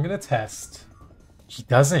 I'm gonna test. He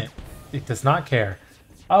doesn't. It does not care.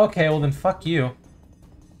 Okay, well then fuck you.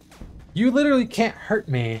 You literally can't hurt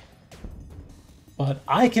me. But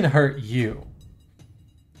I can hurt you.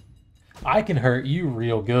 I can hurt you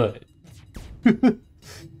real good.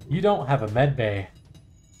 You don't have a med bay.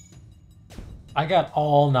 I got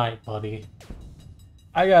all night, buddy.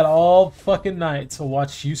 I got all fucking night to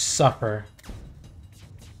watch you suffer.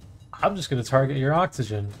 I'm just gonna target your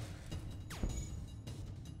oxygen.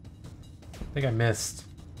 I think I missed.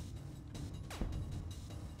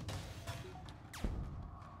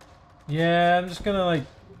 Yeah, I'm just gonna like...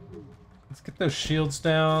 Let's get those shields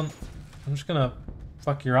down. I'm just gonna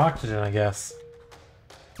fuck your oxygen, I guess.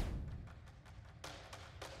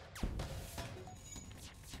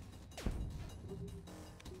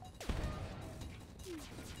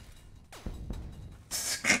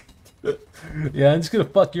 Yeah, I'm just gonna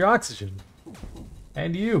fuck your oxygen.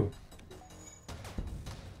 And you.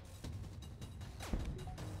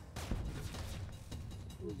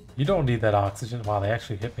 You don't need that oxygen. Wow, they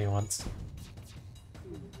actually hit me once.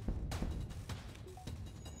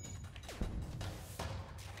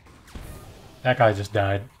 That guy just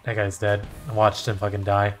died. That guy's dead. I watched him fucking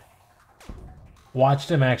die.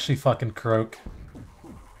 Watched him actually fucking croak.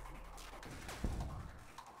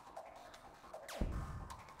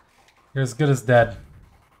 You're as good as dead.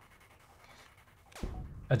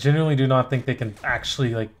 I genuinely do not think they can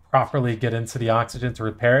actually, like, properly get into the oxygen to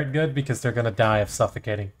repair it good because they're gonna die of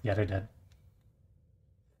suffocating. Yeah, they're dead.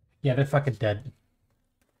 Yeah, they're fucking dead.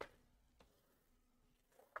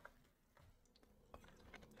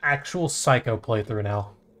 Actual psycho playthrough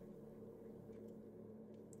now.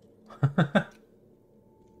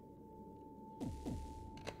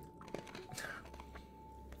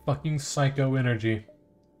 fucking psycho energy.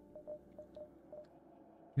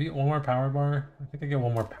 Do you get one more power bar? I think I get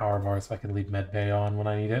one more power bar so I can leave medbay on when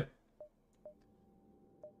I need it.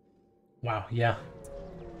 Wow, yeah.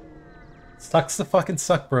 Sucks to fucking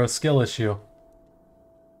suck, bro. Skill issue.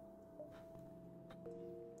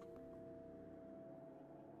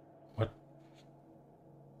 What?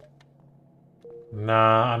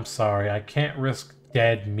 Nah, I'm sorry. I can't risk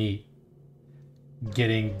dead meat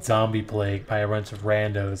getting zombie plague by a bunch of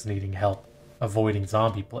randos needing help avoiding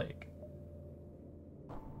zombie plague.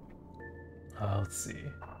 Let's see.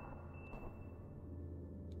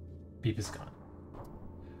 Beep is gone.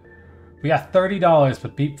 We got $30,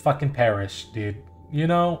 but Beep fucking perished, dude. You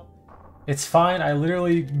know, it's fine. I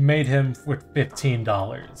literally made him with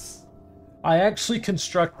 $15. I actually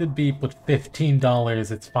constructed Beep with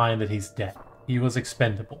 $15. It's fine that he's dead. He was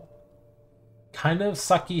expendable. Kind of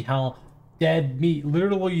sucky how dead meat,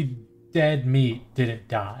 literally dead meat, didn't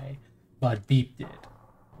die, but Beep did.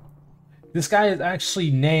 This guy is actually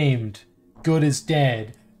named Good is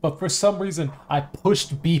Dead, but for some reason I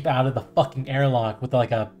pushed Beep out of the fucking airlock with like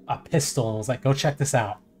a pistol and was like, go check this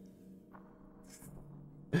out.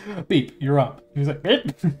 Beep, you're up. He was like,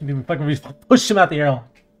 Beep. And we fucking pushed him out the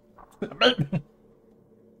airlock.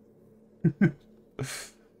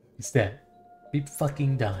 He's dead. Beep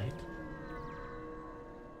fucking died.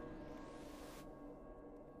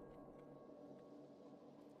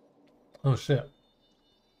 Oh shit.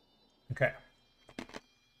 Okay.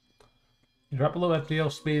 You drop below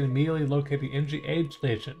FTL speed and immediately locate the NG aid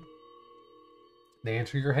station. They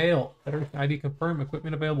answer your hail. Better ID confirm.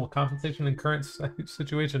 Equipment available. Compensation in current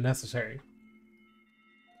situation necessary.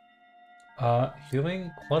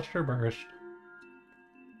 Healing cluster burst.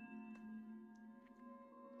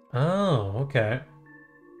 Oh, okay.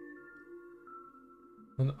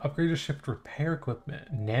 Then upgrade to shift repair equipment.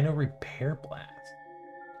 Nano repair blast.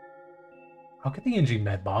 I'll get the NG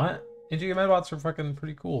medbot. NG medbots are fucking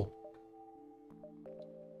pretty cool.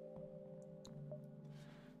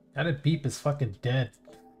 Now that Beep is fucking dead.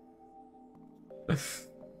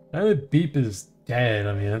 Now that Beep is dead,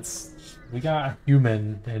 I mean, it's... We got a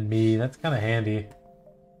human and me. That's kind of handy.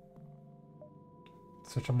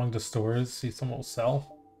 Search among the stores. See someone will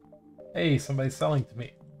sell. Hey, somebody's selling to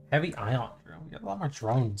me. Heavy ion drone. We got a lot more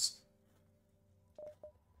drones.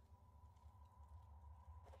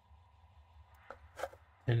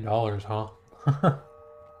 $10, huh?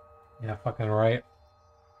 Yeah, fucking right.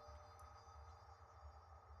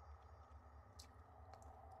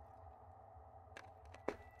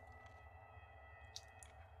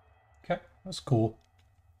 Okay, that's cool.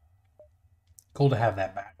 Cool to have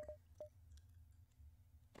that back.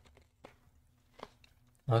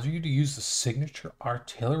 Allows you to use the signature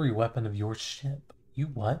artillery weapon of your ship. You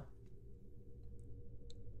what?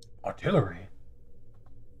 Artillery?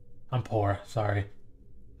 I'm poor, sorry.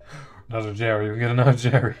 Another Jerry, we get another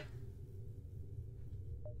Jerry.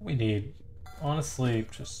 We need, honestly,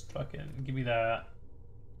 just fucking give me that.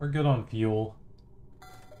 We're good on fuel.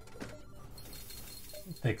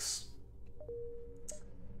 Thanks.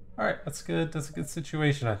 Alright, that's good. That's a good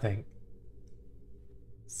situation, I think.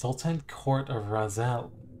 Sultan Court of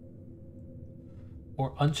Razel.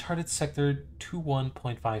 Or Uncharted Sector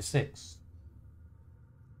 21.56.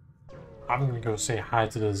 I'm gonna go say hi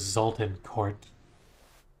to the Zoltan Court.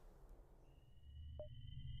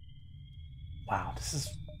 Wow, this is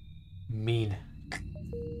mean.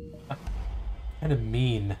 Kind of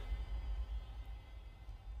mean.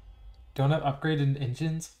 Don't have upgraded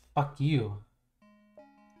engines? Fuck you.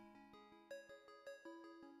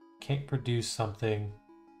 Can't produce something.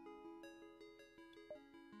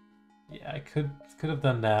 Yeah, I could have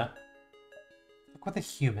done that. Look with a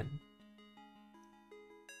human.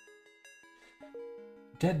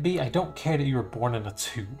 Deadbeat, I don't care that you were born in a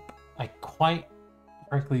tube. I quite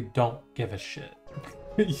frankly don't give a shit.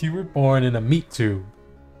 You were born in a meat tube.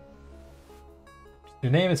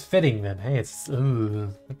 Your name is fitting then. Hey, it's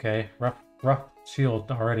okay. Rough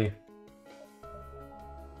shield already.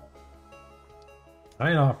 I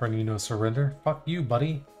ain't offering you no surrender. Fuck you,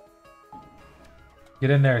 buddy. Get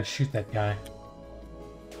in there and shoot that guy.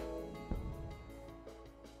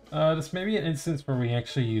 This may be an instance where we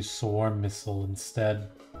actually use swarm missile instead.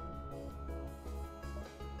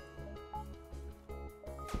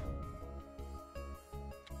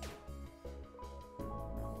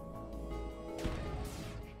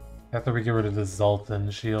 After we get rid of the Zoltan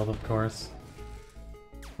shield, of course.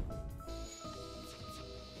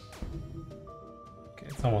 Okay,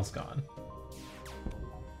 it's almost gone.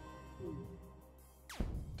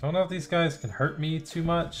 Don't know if these guys can hurt me too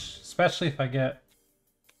much, especially if I get...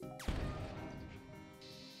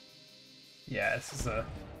 Yeah, this is a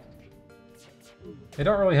They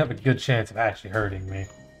don't really have a good chance of actually hurting me.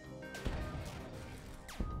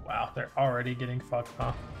 Wow, they're already getting fucked,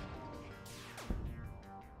 huh?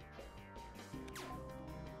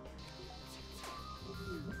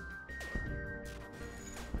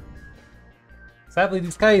 Sadly,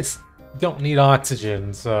 these guys don't need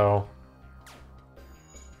oxygen, so...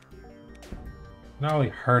 not really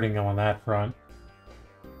hurting them on that front.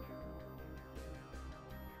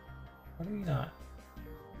 What are we not?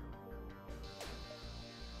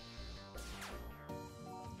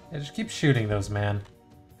 Yeah, just keep shooting those, man.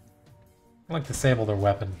 I like disable their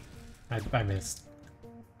weapon. I missed.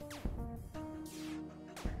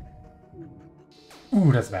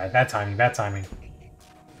 Ooh, that's bad. Bad timing, bad timing.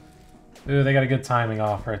 Ooh, they got a good timing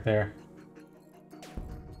off right there.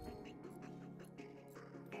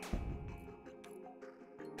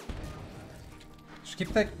 Just keep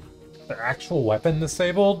their actual weapon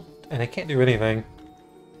disabled, and they can't do anything.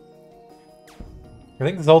 I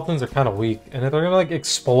think the Zoltans are kind of weak, and if they're gonna like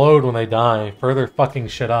explode when they die, further fucking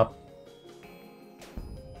shit up.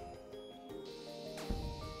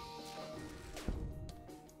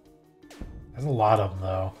 There's a lot of them,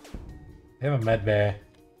 though. They have a med bay.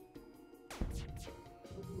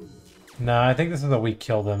 Nah, I think this is a we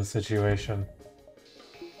kill them situation.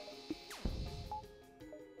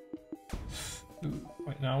 Ooh,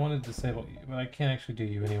 wait, no, I want to disable you, but I can't actually do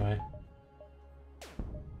you anyway.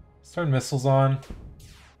 Start missiles on.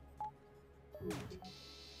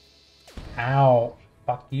 Ow.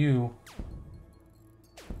 Fuck you.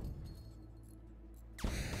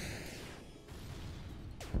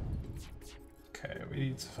 Okay, we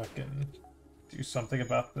need to fucking do something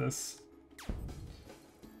about this.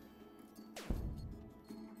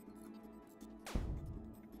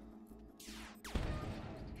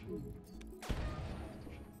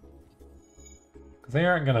 Because they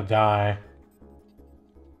aren't gonna die.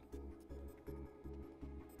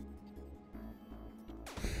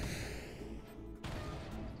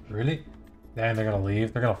 Really? And they're gonna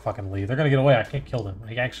leave? They're gonna fucking leave. They're gonna get away. I can't kill them.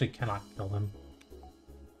 I actually cannot kill them.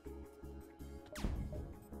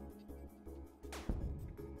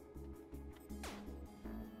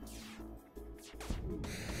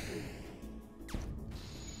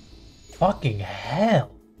 Fucking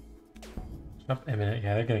hell! Jump imminent.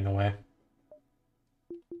 Yeah, they're getting away.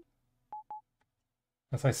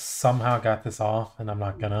 Unless I somehow got this off, and I'm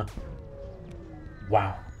not gonna.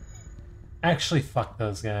 Wow. Actually, fuck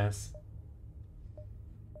those guys.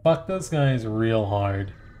 Fuck those guys real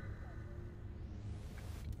hard.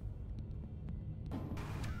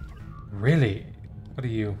 Really? What are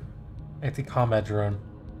you? Anti-combat drone.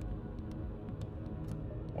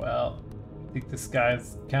 Well, I think this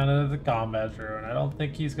guy's counted as a combat drone. I don't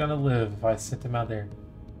think he's gonna live if I sit him out there.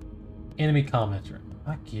 Enemy combat drone.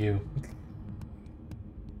 Fuck you.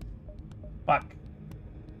 Fuck.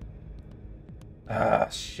 Ah,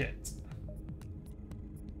 shit.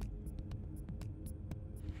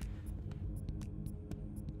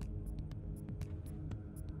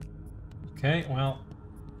 Okay, well.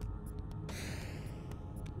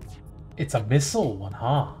 It's a missile one,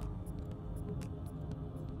 huh?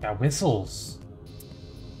 Got whistles.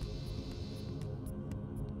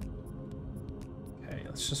 Okay,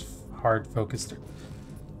 let's just hard focus through.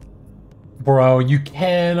 Bro, you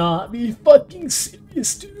cannot be fucking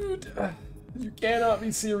serious, dude. You cannot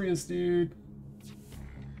be serious, dude.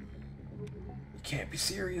 You can't be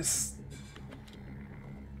serious.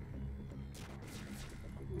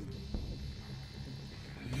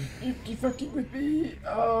 You fucking with me?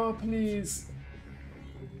 Oh, please.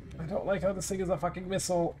 I don't like how this thing is a fucking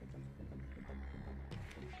missile.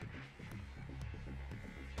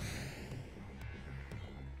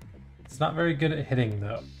 It's not very good at hitting,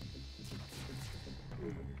 though.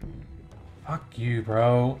 Fuck you,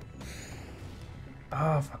 bro.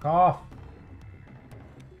 Ah, oh, fuck off.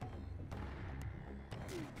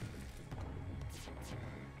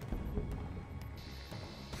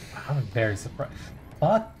 I'm very surprised.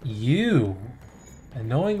 Fuck you.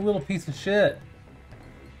 Annoying little piece of shit.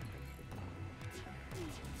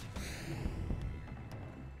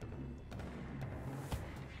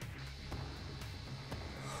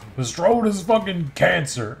 This road is fucking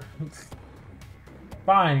cancer.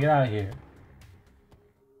 Fine, get out of here.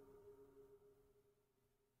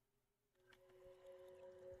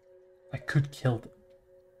 I could kill them.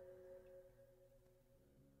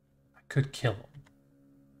 I could kill them.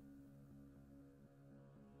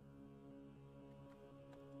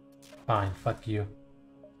 Fine, fuck you.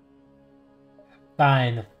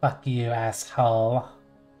 Fine, fuck you, asshole.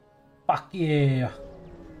 Fuck you.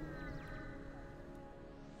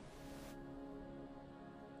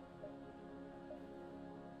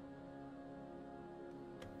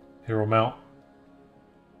 Hero mount.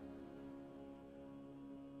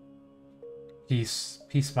 Peace.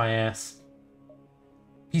 Peace my ass.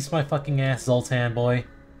 Peace my fucking ass, Zoltan boy.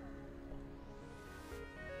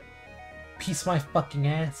 Peace my fucking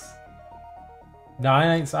ass. No,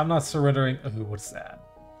 I'm not surrendering. Ooh, what's that?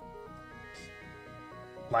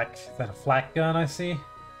 Like, is that a flak gun I see?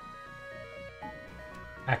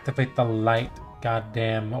 Activate the light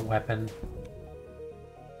goddamn weapon.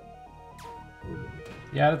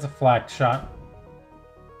 Yeah, that's a flak shot.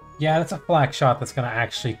 Yeah, that's a flak shot that's gonna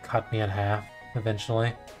actually cut me in half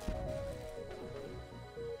eventually.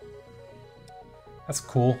 That's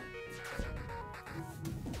cool.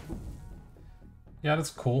 Yeah, that's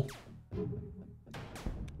cool.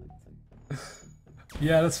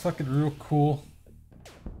 Yeah, that's fucking real cool.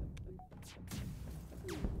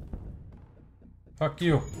 Fuck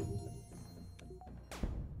you.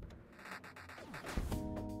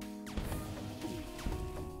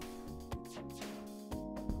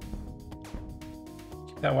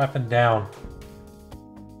 Keep that weapon down.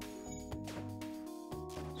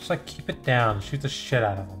 Just like keep it down. Shoot the shit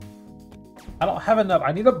out of him. I don't have enough.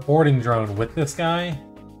 I need a boarding drone with this guy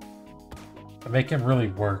to make him really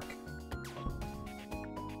work.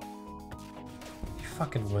 You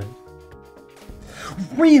fucking would.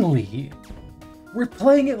 Really? We're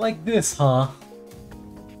playing it like this, huh?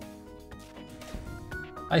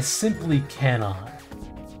 I simply cannot.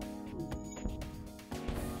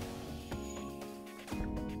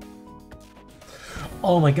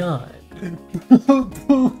 Oh my god.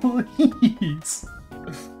 Please.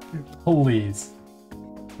 Please.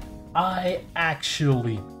 I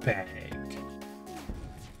actually beg.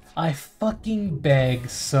 I fucking beg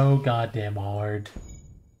so goddamn hard.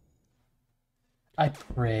 I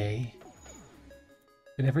pray.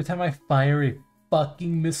 And every time I fire a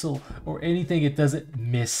fucking missile or anything, it doesn't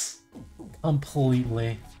miss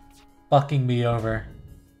completely. Fucking me over.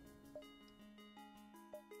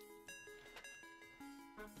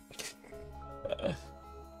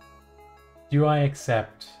 Do I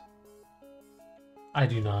accept? I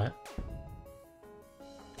do not.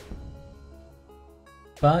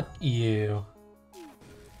 Fuck you.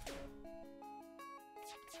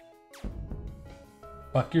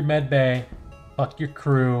 Fuck your medbay. Fuck your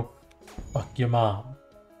crew. Fuck your mom.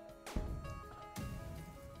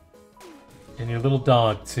 And your little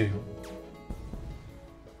dog, too.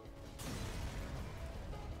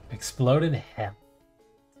 Explode in hell.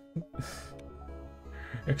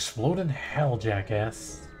 Explode in hell,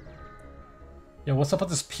 jackass. Yo, what's up with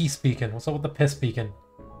this peace beacon? What's up with the piss beacon?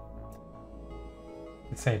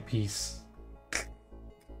 It's saying peace.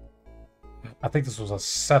 I think this was a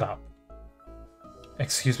setup.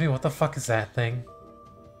 Excuse me, what the fuck is that thing?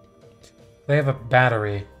 They have a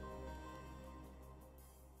battery.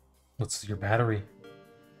 What's your battery?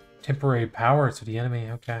 Temporary power to the enemy.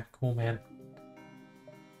 Okay, cool, man.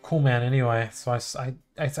 Cool, man. Anyway, so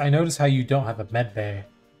I noticed how you don't have a med bay.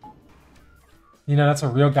 You know, that's a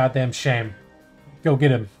real goddamn shame. Go get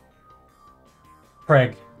him.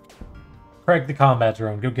 Craig. Craig the combat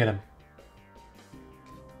drone. Go get him.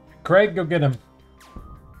 Craig, go get him.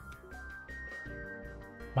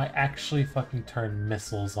 Might actually fucking turn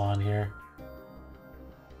missiles on here.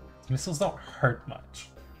 Missiles don't hurt much.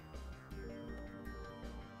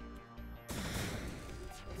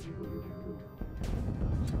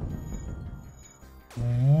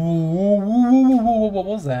 What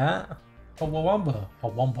was that? A wumbo. A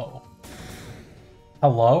wumbo.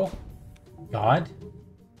 Hello? God?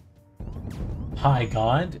 Hi,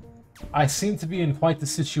 God. I seem to be in quite the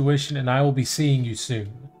situation and I will be seeing you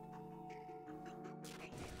soon.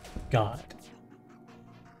 God.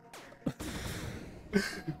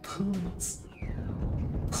 Please.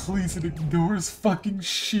 Please, it ignores fucking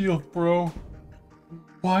shield, bro.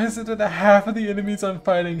 Why is it that half of the enemies I'm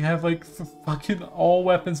fighting have like fucking all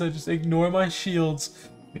weapons that just ignore my shields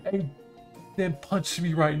and then punch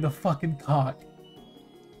me right in the fucking cock?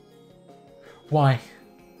 Why?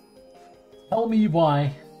 Tell me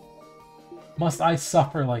why must I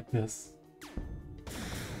suffer like this?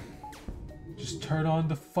 Just turn on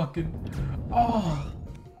the fucking... Oh!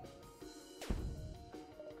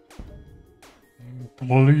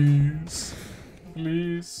 Please.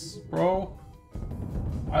 Please, bro.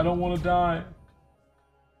 I don't want to die.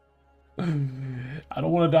 I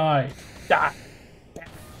don't want to die. Die.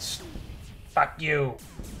 Fuck you.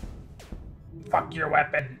 Fuck your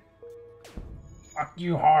weapon. Fuck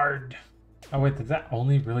you hard. Oh wait, did that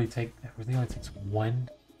only really take... Everything only takes one?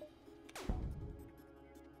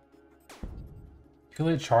 If you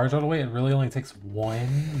let it charge all the way, it really only takes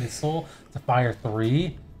one missile to fire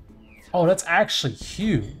 3? Oh, that's actually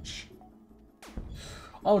huge.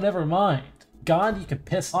 Oh, never mind. God, you can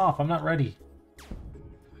piss off. I'm not ready.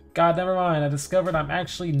 God, never mind. I discovered I'm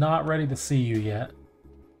actually not ready to see you yet.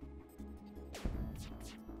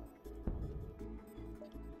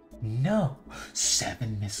 No.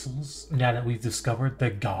 7 missiles? Now that we've discovered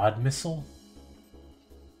the God missile?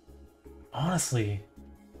 Honestly,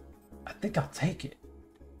 I think I'll take it.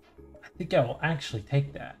 I think I will actually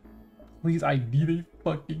take that. Please, I need a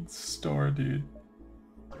fucking store, dude.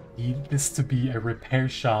 I need this to be a repair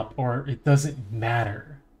shop or it doesn't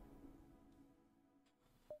matter.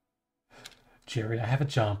 Jerry, I have a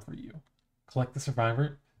job for you. Collect the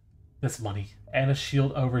survivor. That's money. And a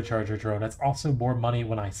shield overcharger drone. That's also more money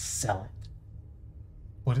when I sell it.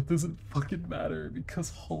 But it doesn't fucking matter because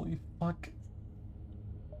holy fuck.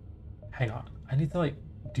 Hang on. I need to like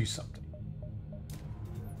do something.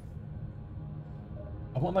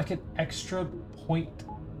 I want like an extra point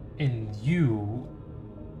in you.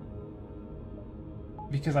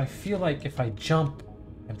 Because I feel like if I jump,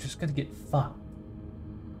 I'm just gonna get fucked.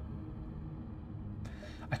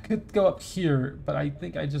 I could go up here, but I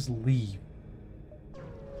think I just leave.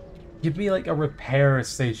 Give me like a repair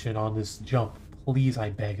station on this jump. Please, I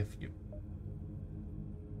beg of you.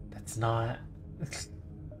 That's not...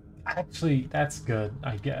 Actually, that's good,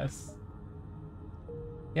 I guess.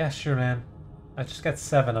 Yeah, sure, man. I just got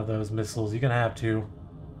 7 of those missiles. You can have 2.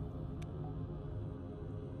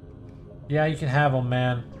 Yeah, you can have them,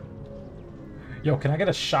 man. Yo, can I get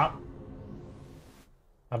a shot?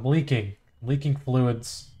 I'm leaking. Leaking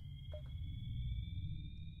fluids.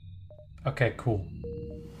 Okay, cool.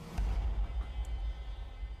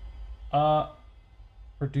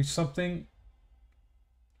 Produce something?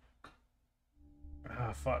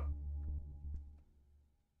 Ah, fuck.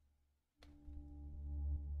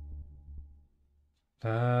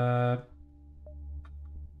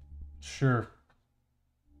 Sure.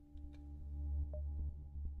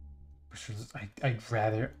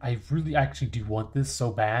 I really actually do want this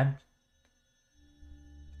so bad.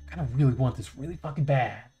 I kind of really want this really fucking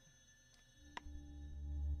bad.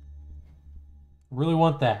 Really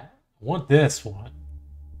want that. I want this one.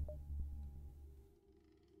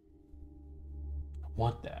 I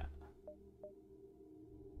want that.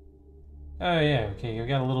 Oh yeah, okay, we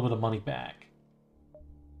got a little bit of money back.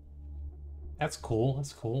 That's cool,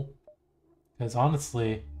 that's cool. Because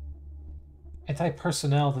honestly,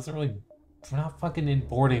 anti-personnel doesn't really... We're not fucking in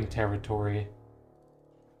boarding territory.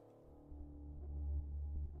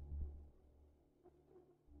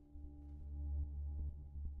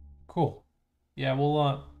 Cool. Yeah,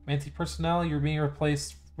 well, anti-personnel, you're being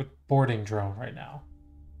replaced with boarding drone right now.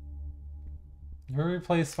 You're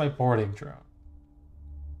replaced by boarding drone.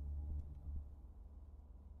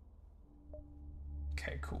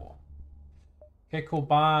 Okay, cool. Okay, cool,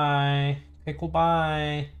 bye. Okay, cool,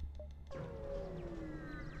 bye.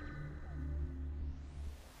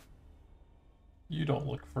 You don't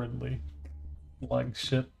look friendly.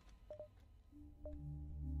 Flagship.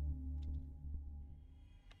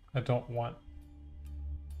 I don't want...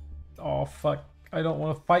 Oh, fuck. I don't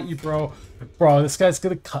want to fight you, bro. Bro, this guy's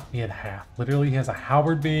gonna cut me in half. Literally, he has a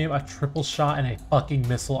halberd beam, a triple shot, and a fucking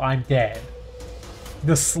missile. I'm dead.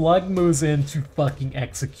 The slug moves in to fucking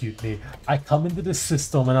execute me. I come into the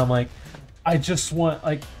system and I'm like, I just want,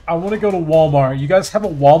 like, I want to go to Walmart. You guys have a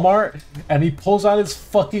Walmart? And he pulls out his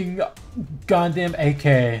fucking goddamn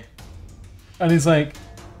AK. And he's like,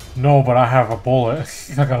 no, but I have a bullet.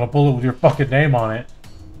 I got a bullet with your fucking name on it.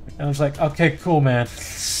 And I was like, okay, cool, man.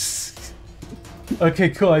 Okay,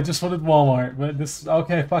 cool. I just wanted Walmart. But this,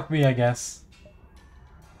 okay, fuck me, I guess.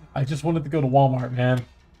 I just wanted to go to Walmart, man.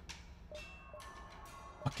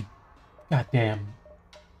 Fucking goddamn.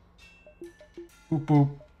 Boop boop.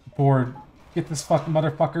 Board. Get this fucking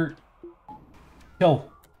motherfucker.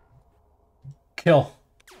 Kill. Kill.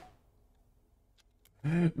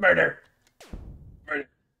 Murder. Murder.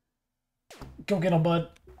 Go get him, bud.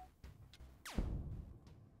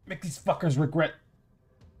 Make these fuckers regret.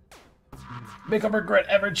 Make them regret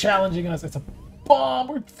ever challenging us. It's a bomb.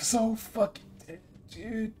 We're so fucking dead,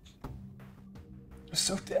 dude. We're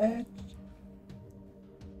so dead.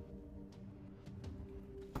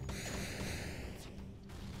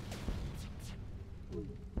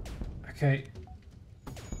 Okay.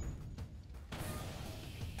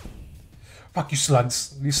 Fuck you,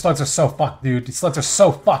 slugs. These slugs are so fucked, dude. These slugs are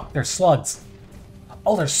so fucked. They're slugs.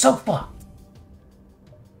 Oh, they're so fucked.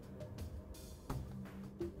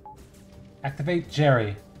 Activate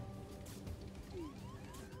Jerry.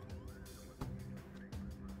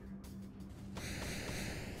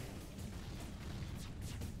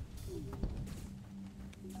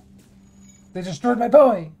 They destroyed my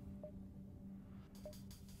boy.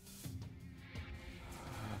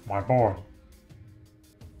 my boy.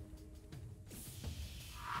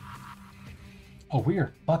 Oh, we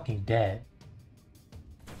are fucking dead.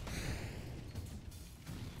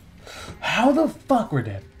 How the fuck we're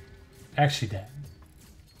dead? Actually dead.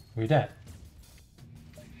 We're dead.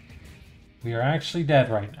 We are actually dead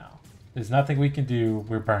right now. There's nothing we can do.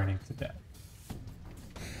 We're burning to death.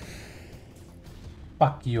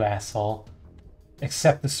 Fuck you, asshole.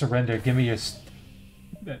 Accept the surrender. Give me your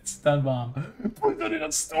that stun bomb. Put that in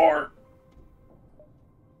a store.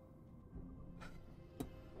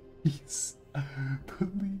 Please.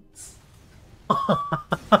 Please.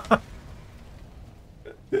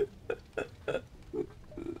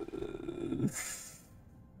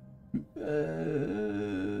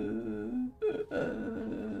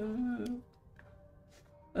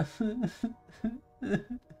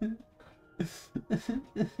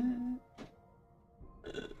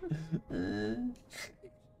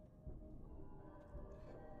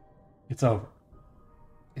 It's over.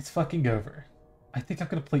 It's fucking over. I think I'm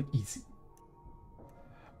gonna play easy.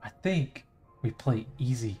 I think we play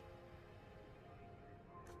easy.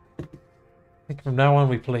 I think from now on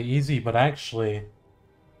we play easy, but actually,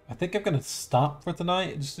 I think I'm gonna stop for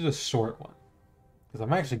tonight and just do a short one. Because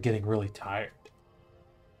I'm actually getting really tired.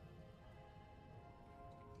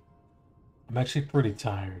 I'm actually pretty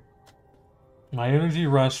tired. My energy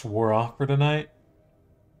rush wore off for tonight.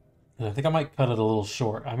 And I think I might cut it a little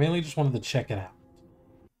short. I mainly just wanted to check it out.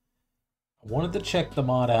 I wanted to check the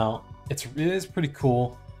mod out. It is pretty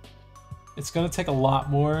cool. It's going to take a lot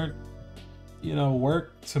more, you know,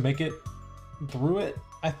 work to make it through it,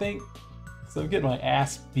 I think. So I'm getting my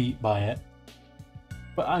ass beat by it.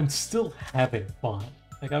 But I'm still having fun.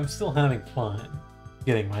 Like, I'm still having fun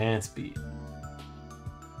getting my ass beat.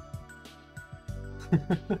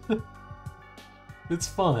 It's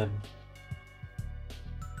fun.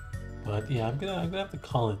 But yeah, I'm gonna have to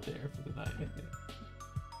call it there for the night,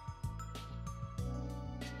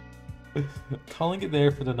 I think. Calling it there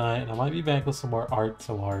for the night, and I might be back with some more art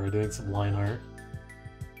tomorrow, doing some line art.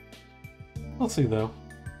 We'll see though.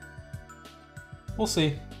 We'll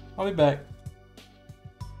see. I'll be back.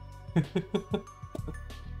 Good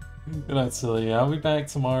night, silly. I'll be back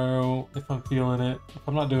tomorrow if I'm feeling it. If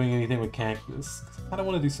I'm not doing anything with Cactus. I don't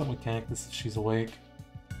want to do something with Cactus if she's awake.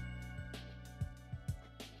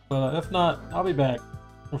 But if not, I'll be back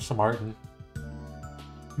with some arting.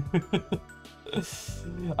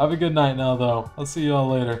 Have a good night now, though. I'll see you all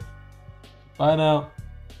later. Bye now.